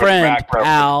not your friend,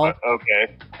 pal.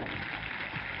 Okay.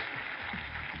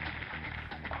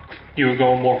 You were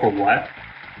going more for what?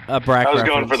 A Brack I was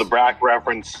reference. going for the Brack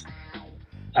reference.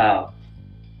 Oh.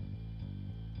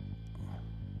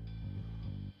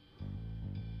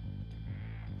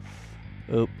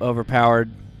 Oop,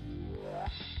 overpowered.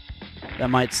 That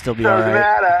might still be Doesn't all right.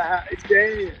 matter how you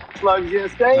say it, as long as you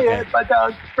say it, but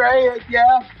don't spray it,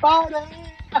 yeah, buddy.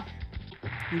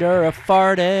 You're a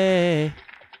farty.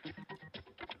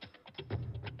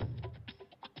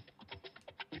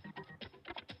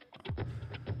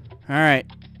 All right.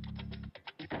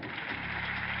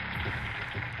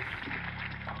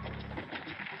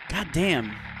 God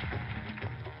damn.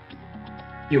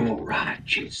 You're right,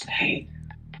 you say.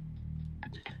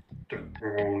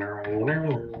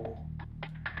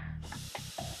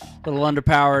 Little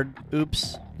underpowered.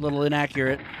 Oops. Little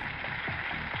inaccurate.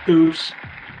 Oops.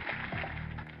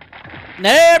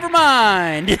 Never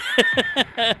mind.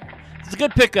 It's a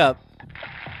good pickup.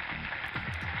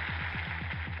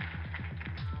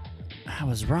 I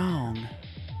was wrong.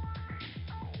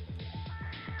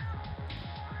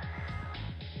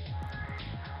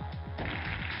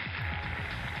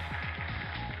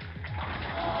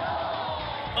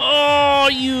 Oh,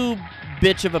 you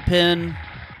bitch of a pin.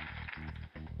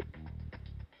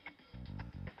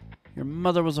 Your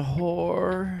mother was a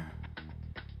whore.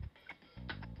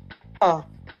 Oh.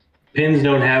 Pins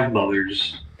don't have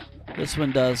mothers. This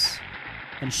one does.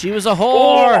 And she was a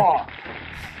whore.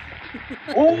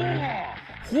 Whore.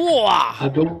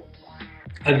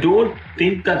 I don't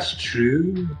think that's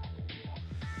true.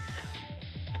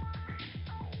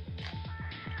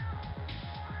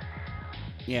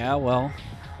 Yeah, well.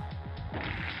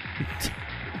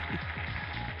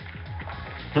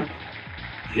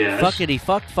 Yes. Fuckity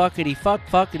fuck, fuckity fuck,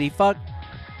 fuckity fuck.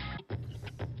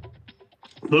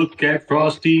 Look at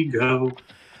Frosty go.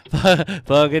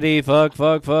 Fuckity fuck,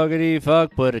 fuck, fuckity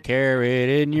fuck. Put a carrot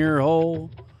in your hole.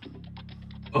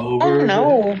 Over Oh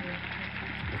no.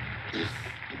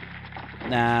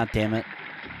 Nah, damn it.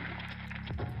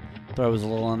 Throw was a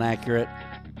little inaccurate.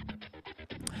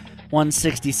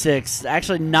 166.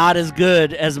 Actually, not as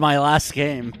good as my last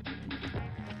game.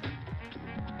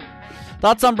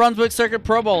 Thoughts on Brunswick Circuit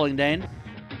Pro Bowling, Dane?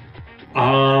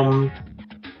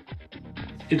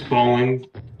 It's bowling.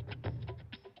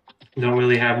 Don't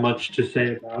really have much to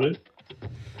say about it. All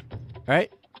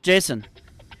right, Jason.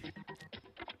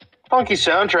 Funky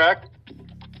soundtrack.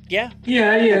 Yeah.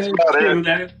 Yeah, That's about true it.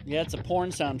 that. Yeah, it's a porn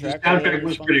The soundtrack. soundtrack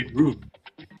was pretty groovy.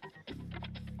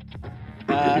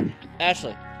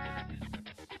 Ashley.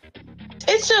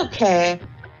 It's okay.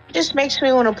 Just makes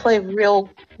me want to play real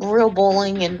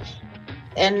bowling,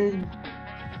 and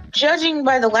judging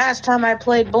by the last time I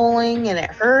played bowling and it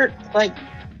hurt, like,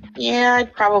 yeah,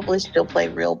 I'd probably still play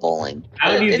real bowling.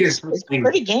 How do you get It's a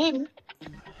pretty game.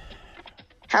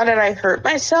 How did I hurt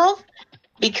myself?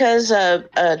 Because a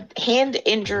hand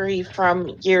injury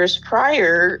from years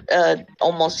prior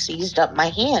almost seized up my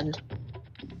hand.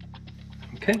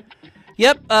 Okay.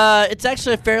 Yep, it's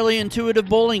actually a fairly intuitive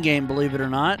bowling game, believe it or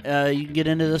not. You can get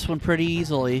into this one pretty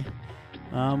easily.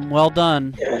 Well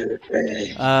done.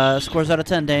 Scores out of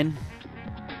 10, Dane.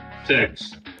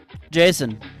 6.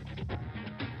 Jason.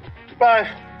 5.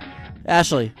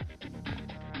 Ashley.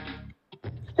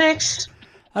 6.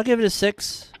 I'll give it a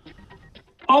 6.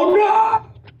 Oh no!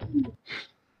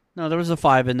 No, there was a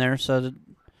 5 in there, so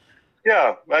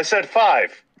Yeah, I said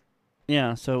 5.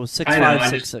 yeah, so it was 6, I know. 5,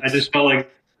 6, 6. I just felt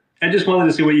like I just wanted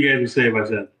to see what you guys would say about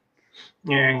that.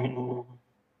 Yeah.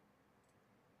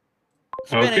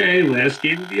 Okay, last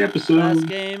game of the episode. Last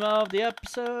game of the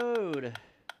episode.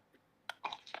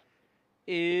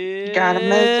 Gotta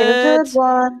make it a good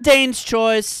one. Dane's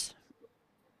choice.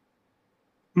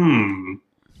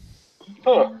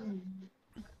 Huh.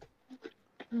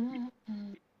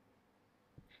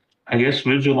 I guess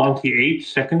Vigilante 8,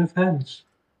 second offense.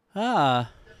 Ah.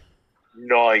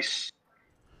 Nice.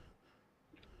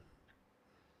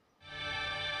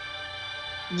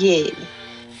 Yeah.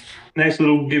 Nice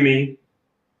little gimme.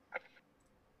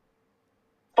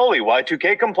 Fully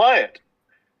Y2K compliant.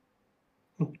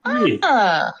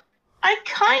 Yeah. I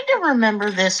kind of remember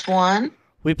this one.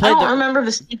 We I played don't remember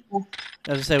the sequel.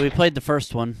 I was gonna say we played the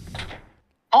first one.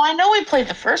 Oh, I know we played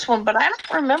the first one, but I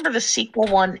don't remember the sequel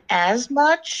one as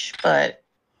much, but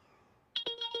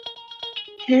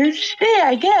here's to stay,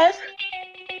 I guess.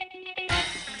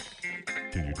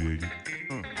 Can you dig it?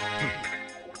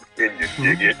 Can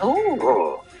you dig it?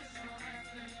 Ooh.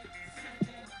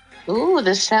 Ooh,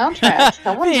 the soundtrack.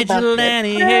 Someone's about to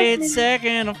Vigilante get hates pregnant.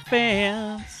 second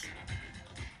offense.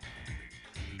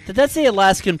 Did that say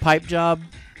Alaskan pipe job?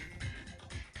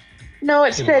 No,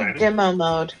 it said Invited. demo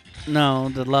mode. No,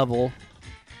 the level.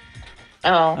 I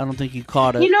Oh. don't think you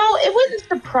caught it. You know, it wouldn't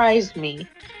surprise me.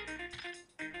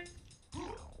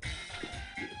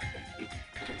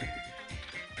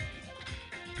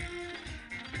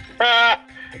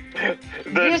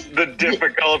 The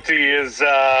difficulty is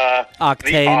Octane.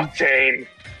 the octane.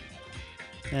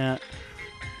 Yeah.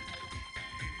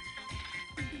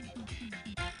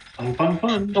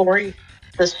 Fun.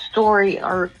 The story,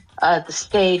 or the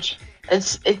stage.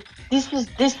 This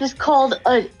is called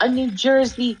a New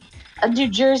Jersey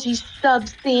sub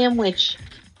sandwich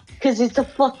because it's a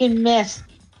fucking mess.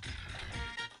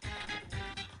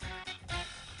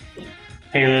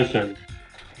 Hey, listen.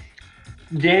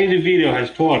 Danny DeVito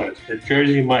has taught us that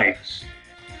Jersey Mike's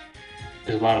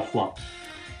is a lot of fluff.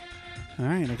 All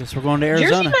right, I guess we're going to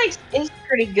Arizona. Jersey Mike's is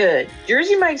pretty good.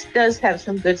 Jersey Mike's does have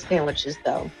some good sandwiches,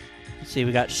 though. Let's see,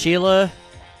 we got Sheila,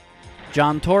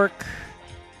 John Torque,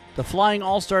 the Flying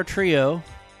All-Star Trio,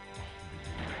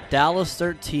 Dallas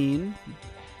 13,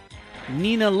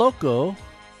 Nina Loco,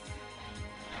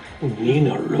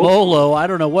 Molo. I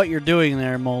don't know what you're doing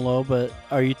there, Molo, but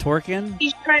are you twerking?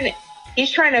 He's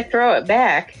trying to throw it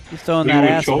back. He's throwing that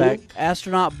ass back.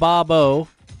 Astronaut Bob O,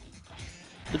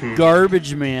 the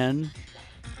Garbage Man.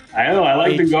 I know, I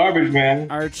like the Garbage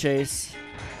Man. Our Chase.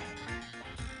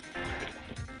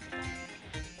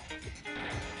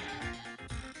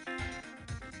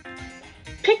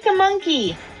 Pick the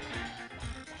monkey.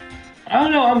 I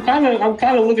don't know. I'm kind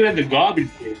of looking at the Garbage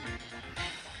Man.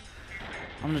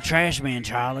 I'm the Trash Man,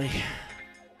 Charlie.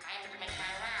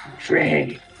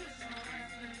 Trash.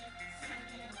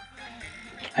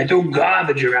 I throw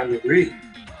garbage around the ring.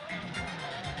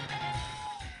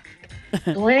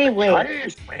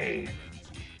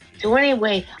 So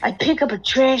anyway, I pick up a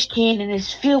trash can and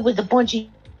it's filled with a bunch of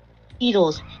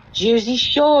needles. Jersey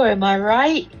Shore, am I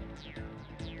right?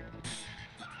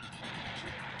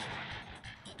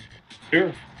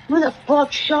 Sure. Who the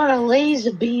fuck shot a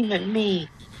laser beam at me?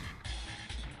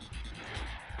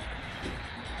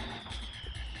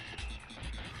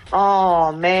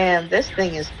 Oh man, this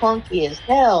thing is funky as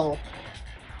hell.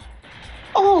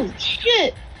 Oh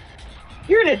shit!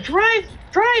 You're in a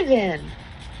drive-in.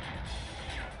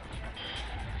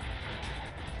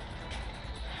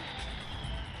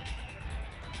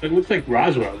 It looks like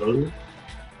Roswell, doesn't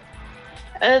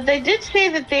it? They did say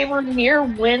that they were near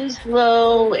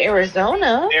Winslow,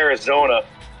 Arizona.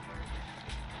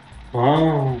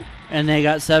 Oh. And they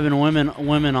got 7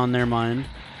 women on their mind.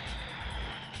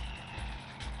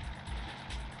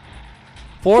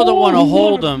 4 that want to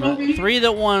hold him, 3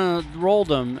 that want to roll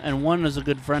him, and 1 is a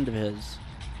good friend of his.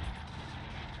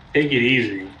 Take it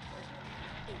easy.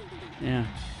 Yeah.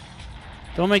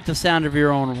 Don't make the sound of your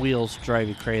own wheels drive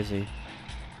you crazy.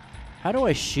 How do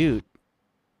I shoot?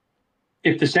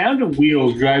 If the sound of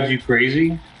wheels drives you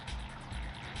crazy,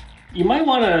 you might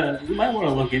want to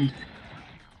look into it.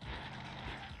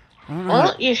 I don't know.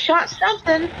 Well, you shot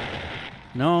something.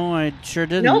 No, I sure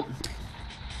didn't. Nope.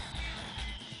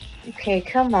 Okay,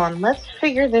 come on. Let's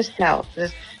figure this out.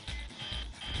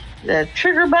 The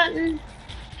trigger button?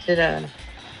 Is it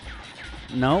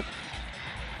Nope.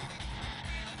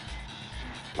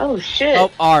 Oh, shit.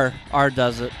 Oh, R. R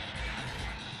does it.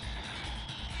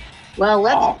 Well,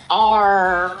 let's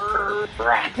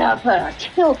rack up a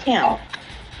kill count.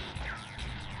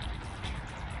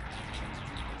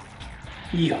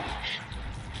 Yeah.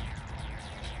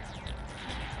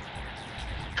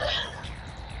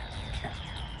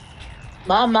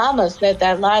 My mama said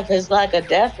that life is like a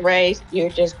death race. You're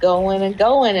just going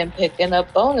and picking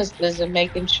up bonuses and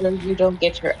making sure you don't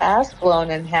get your ass blown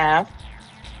in half.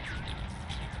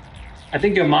 I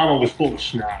think your mama was full of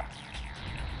snot.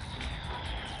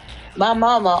 My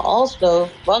mama also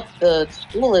fucked the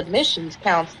school admissions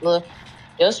counselor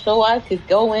just so I could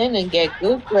go in and get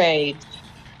good grades.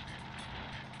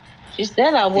 She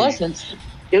said I wasn't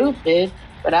stupid,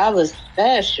 but I was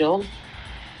special.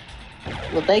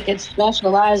 Well, they could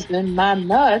specialize in my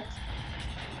nuts.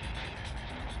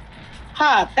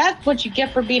 Ha, that's what you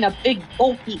get for being a big,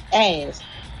 bulky ass.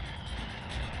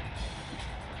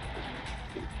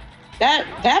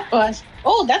 That bus,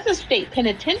 oh, that's a state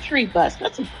penitentiary bus.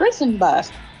 That's a prison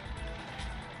bus.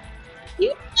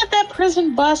 You let that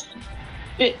prison bus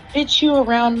fit you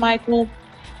around, Michael?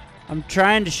 I'm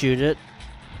trying to shoot it.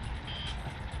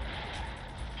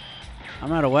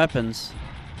 I'm out of weapons.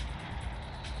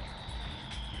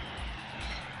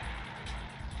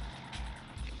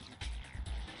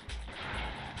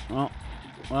 Well,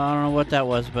 I don't know what that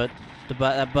was, but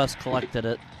that bus collected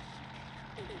it.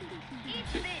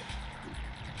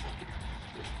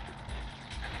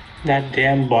 That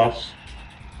damn bus.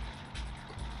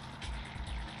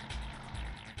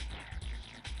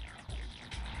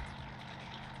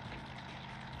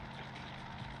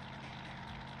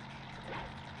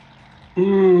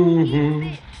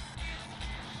 Mm-hmm.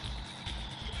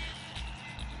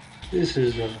 This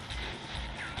is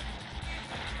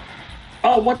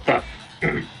oh, what the?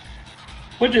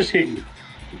 What just hit you?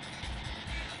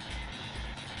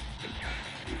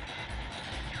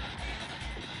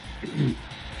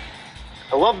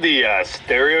 love the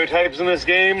stereotypes in this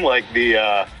game, like the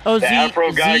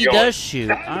Afro guy Z going, does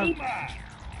shoot.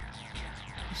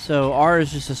 So R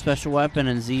is just a special weapon,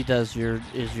 and Z does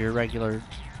is your regular.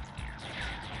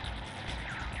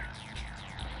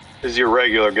 Is your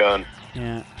regular gun.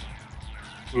 Yeah.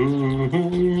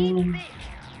 Mm-hmm.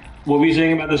 What were you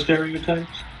saying about the stereotypes?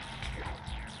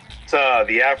 It's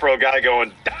the Afro guy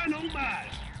going, dynamite!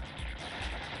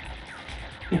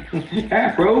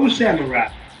 Afro samurai.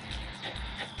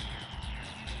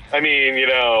 I mean, you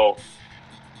know,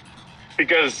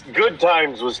 because Good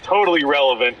Times was totally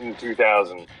relevant in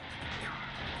 2000.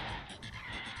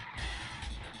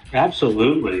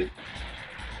 Absolutely.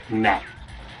 No.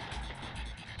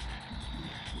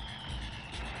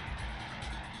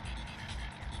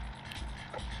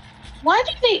 Why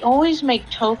do they always make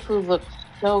tofu look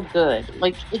so good?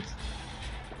 Like,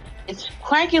 it's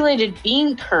coagulated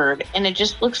bean curd, and it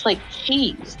just looks like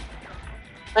cheese.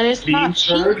 But it's Bean not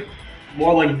turd? cheese.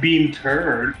 More like bean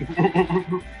turd.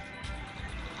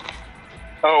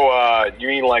 Oh, you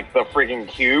mean like the freaking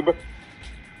cube?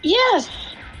 Yes.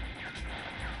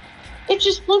 It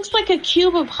just looks like a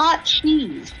cube of hot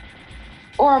cheese.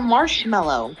 Or a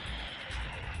marshmallow.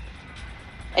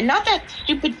 And not that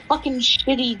stupid fucking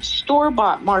shitty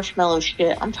store-bought marshmallow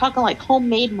shit. I'm talking like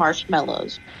homemade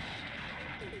marshmallows.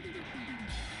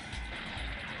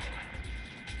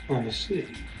 Let me see.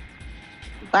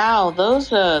 Wow, those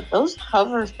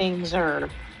hover things are...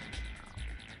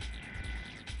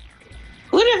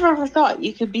 Who'd have ever thought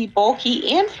you could be bulky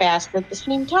and fast at the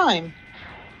same time?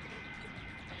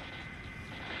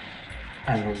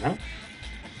 I don't know.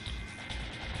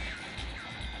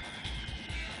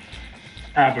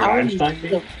 Albert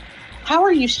Einstein. How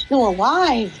are you still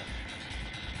alive?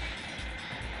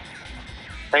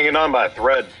 Hanging on by a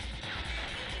thread.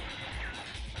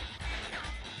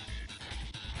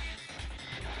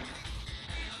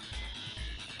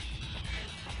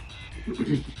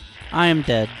 I am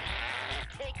dead.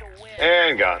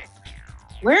 And gone.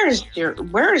 Where is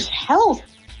health?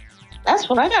 That's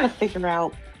what I gotta figure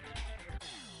out.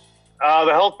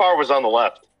 The health bar was on the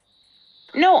left.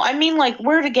 No, I mean like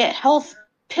where to get health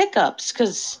pickups,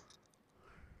 because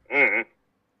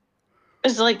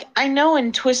it's like I know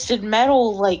in Twisted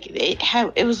Metal, like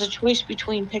it was a choice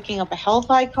between picking up a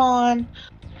health icon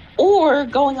or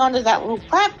going onto that little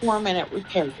platform and it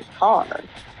repaired your car.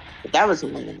 But that was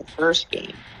only in the first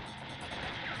game.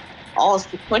 All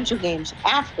sequential games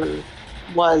after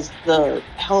was the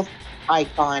health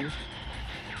icon.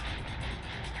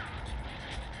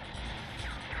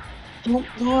 Don't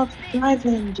go up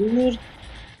driving, dude.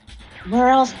 Where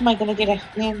else am I gonna get a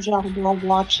hand job while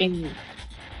watching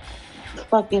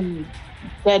fucking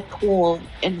Deadpool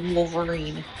and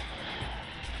Wolverine?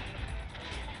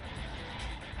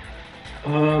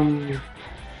 The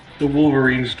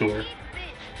Wolverine store.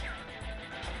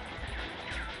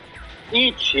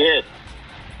 Eat shit.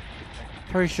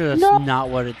 Pretty sure that's not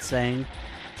what it's saying.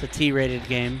 It's a T-rated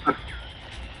game.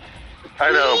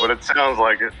 I know, but it sounds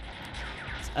like it.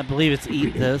 I believe it's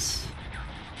eat this.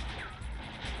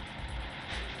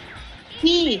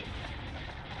 Eat.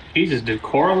 Jesus, did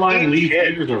Coraline leave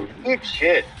fingers or... Eat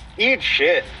shit. Eat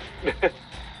shit.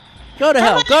 Go to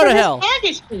hell. Go to hell.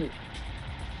 Kiss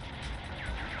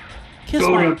Kiss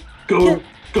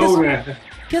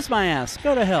my ass.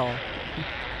 Go to hell.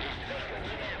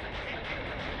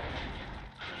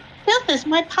 Filth is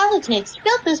my politics.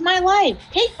 Filth is my life.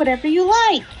 Take whatever you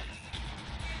like.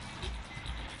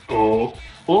 Oh,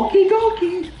 okie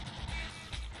dokie.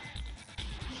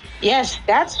 Yes,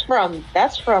 that's from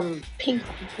Pink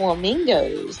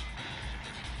Flamingos.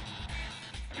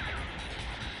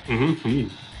 Mm-hmm.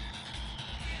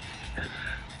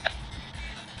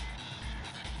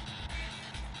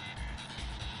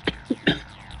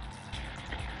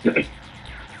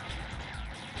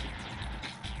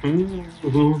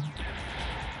 Mm-hmm.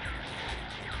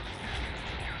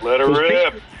 Let her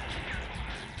rip.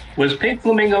 Was Pink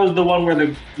Flamingos the one where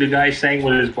the guy sang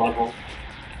with his butthole?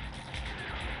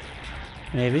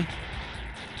 Maybe.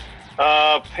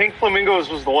 Pink Flamingos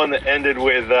was the one that ended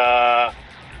with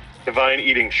Divine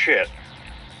eating shit.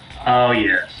 Oh,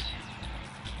 yes.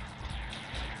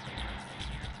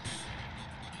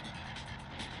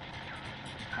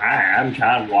 Hi, I'm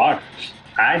John Waters.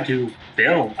 I do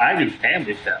film. I do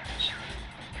family films.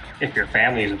 If your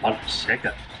family is a bunch of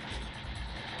sickos.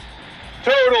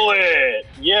 Totally!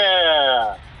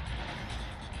 Yeah!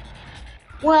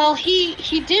 Well, he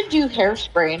did do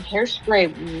Hairspray, and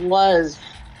Hairspray was...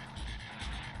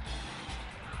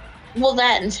 Well,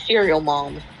 that and Serial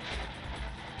Mom.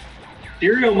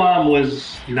 Serial Mom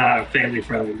was not a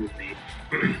family-friendly movie.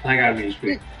 I gotta be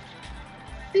sweet.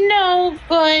 No,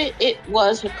 but it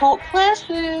was a cult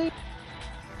classic.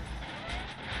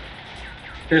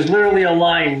 There's literally a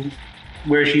line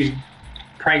where she's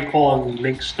prank calling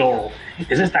Link Stoll.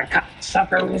 Is this the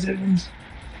cocksucker wizards?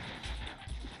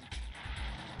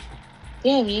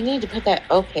 Damn, you need to put that.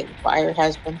 Okay, the fire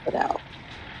has been put out.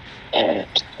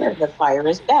 The fire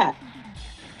is back.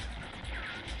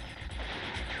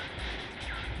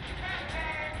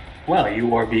 Well,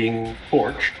 you are being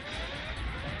torched.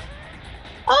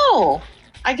 Oh,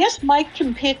 I guess Mike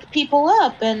can pick people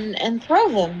up and throw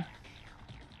them.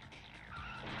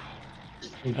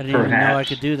 I didn't even know I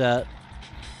could do that.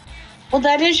 Well,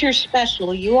 that is your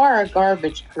special. You are a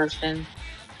garbage person.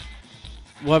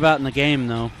 What about in the game,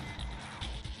 though?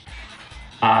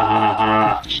 Ha ha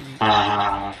ha.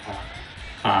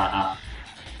 Ha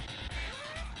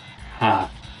ha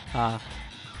ha.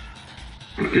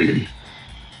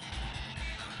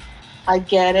 I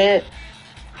get it.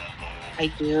 I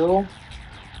do.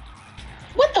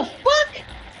 What the fuck?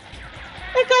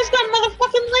 That guy's got a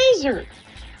motherfucking laser.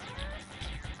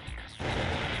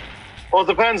 Well, it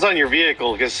depends on your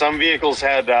vehicle, because some vehicles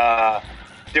had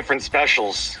different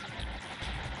specials.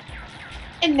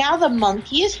 And now the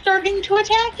monkey is starting to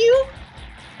attack you?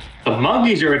 The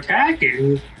monkeys are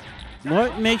attacking?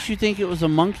 What makes you think it was a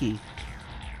monkey?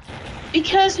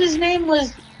 Because his name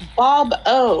was Bob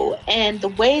O, and the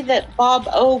way that Bob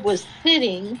O was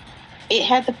sitting, it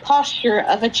had the posture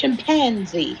of a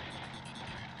chimpanzee.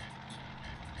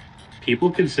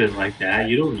 People can sit like that.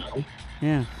 You don't know.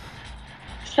 Yeah.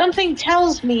 Something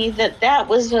tells me that that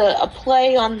was a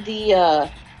play on the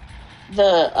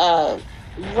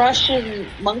Russian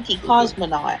monkey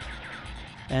cosmonaut.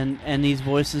 And these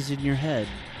voices in your head,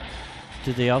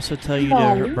 do they also tell you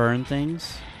to burn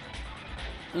things?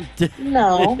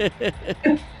 No.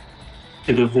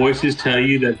 Do the voices tell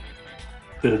you that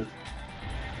the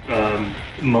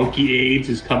monkey AIDS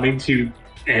is coming to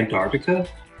Antarctica?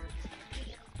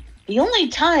 The only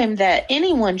time that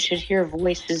anyone should hear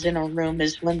voices in a room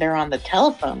is when they're on the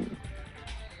telephone.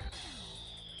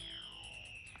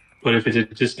 But if it's a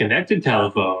disconnected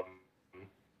telephone,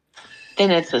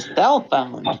 then it's a cell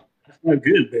phone. That's not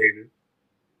good, baby.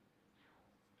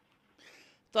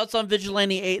 Thoughts on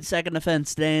Vigilante 8-second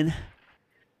offense, Dane?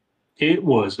 It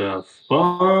was a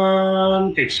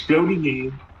fun, exploding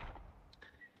game.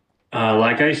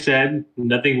 Like I said,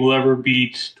 nothing will ever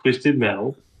beat Twisted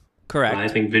Metal. Correct. I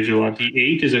think Vigilante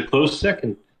 8 is a close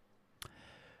second.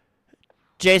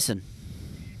 Jason.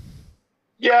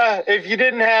 Yeah, if you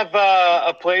didn't have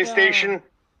a PlayStation,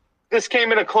 this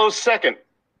came in a close second.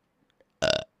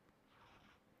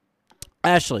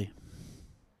 Ashley.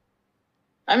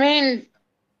 I mean,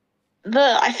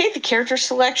 I think the character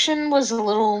selection was a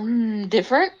little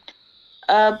different.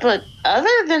 But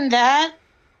other than that,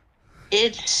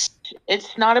 it's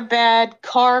not a bad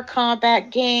car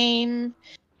combat game,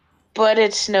 but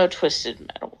it's no Twisted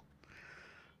Metal.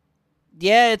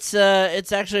 Yeah, it's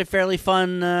actually a fairly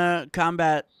fun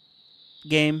combat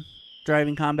game,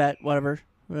 driving combat, whatever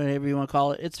you want to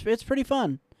call it. It's pretty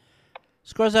fun.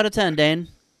 Scores out of 10, Dane.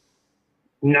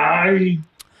 9.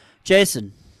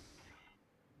 Jason.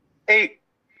 8.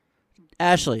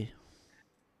 Ashley.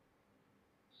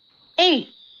 8.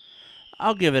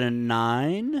 I'll give it a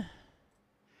 9.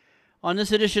 On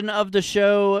this edition of the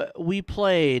show, we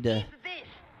played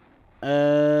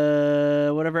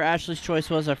whatever Ashley's choice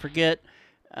was, I forget.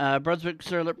 Brunswick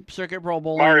Circuit Pro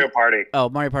Bowling. Mario Party. Oh,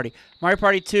 Mario Party. Mario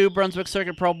Party 2, Brunswick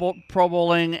Circuit Pro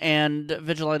Bowling, and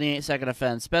Vigilante 8-second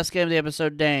offense. Best game of the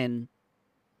episode, Dane.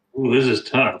 Ooh, this is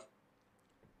tough.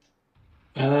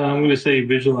 I'm going to say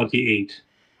Vigilante 8.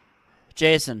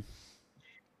 Jason.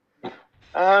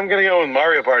 I'm going to go with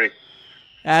Mario Party.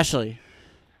 Ashley.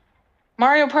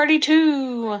 Mario Party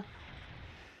 2.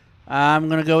 I'm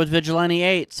going to go with Vigilante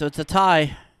 8, so it's a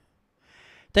tie.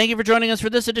 Thank you for joining us for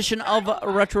this edition of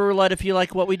Retro Roulette. If you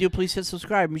like what we do, please hit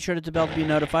subscribe. Be sure to hit the bell to be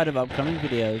notified of upcoming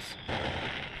videos.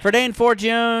 For Dane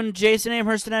Forgione, Jason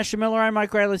Amherst, and Ashley Miller, I'm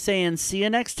Mike Riley saying see you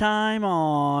next time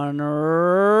on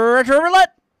Retro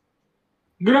Roulette.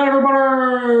 Good night, everybody!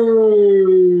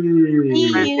 See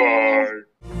you. Goodbye.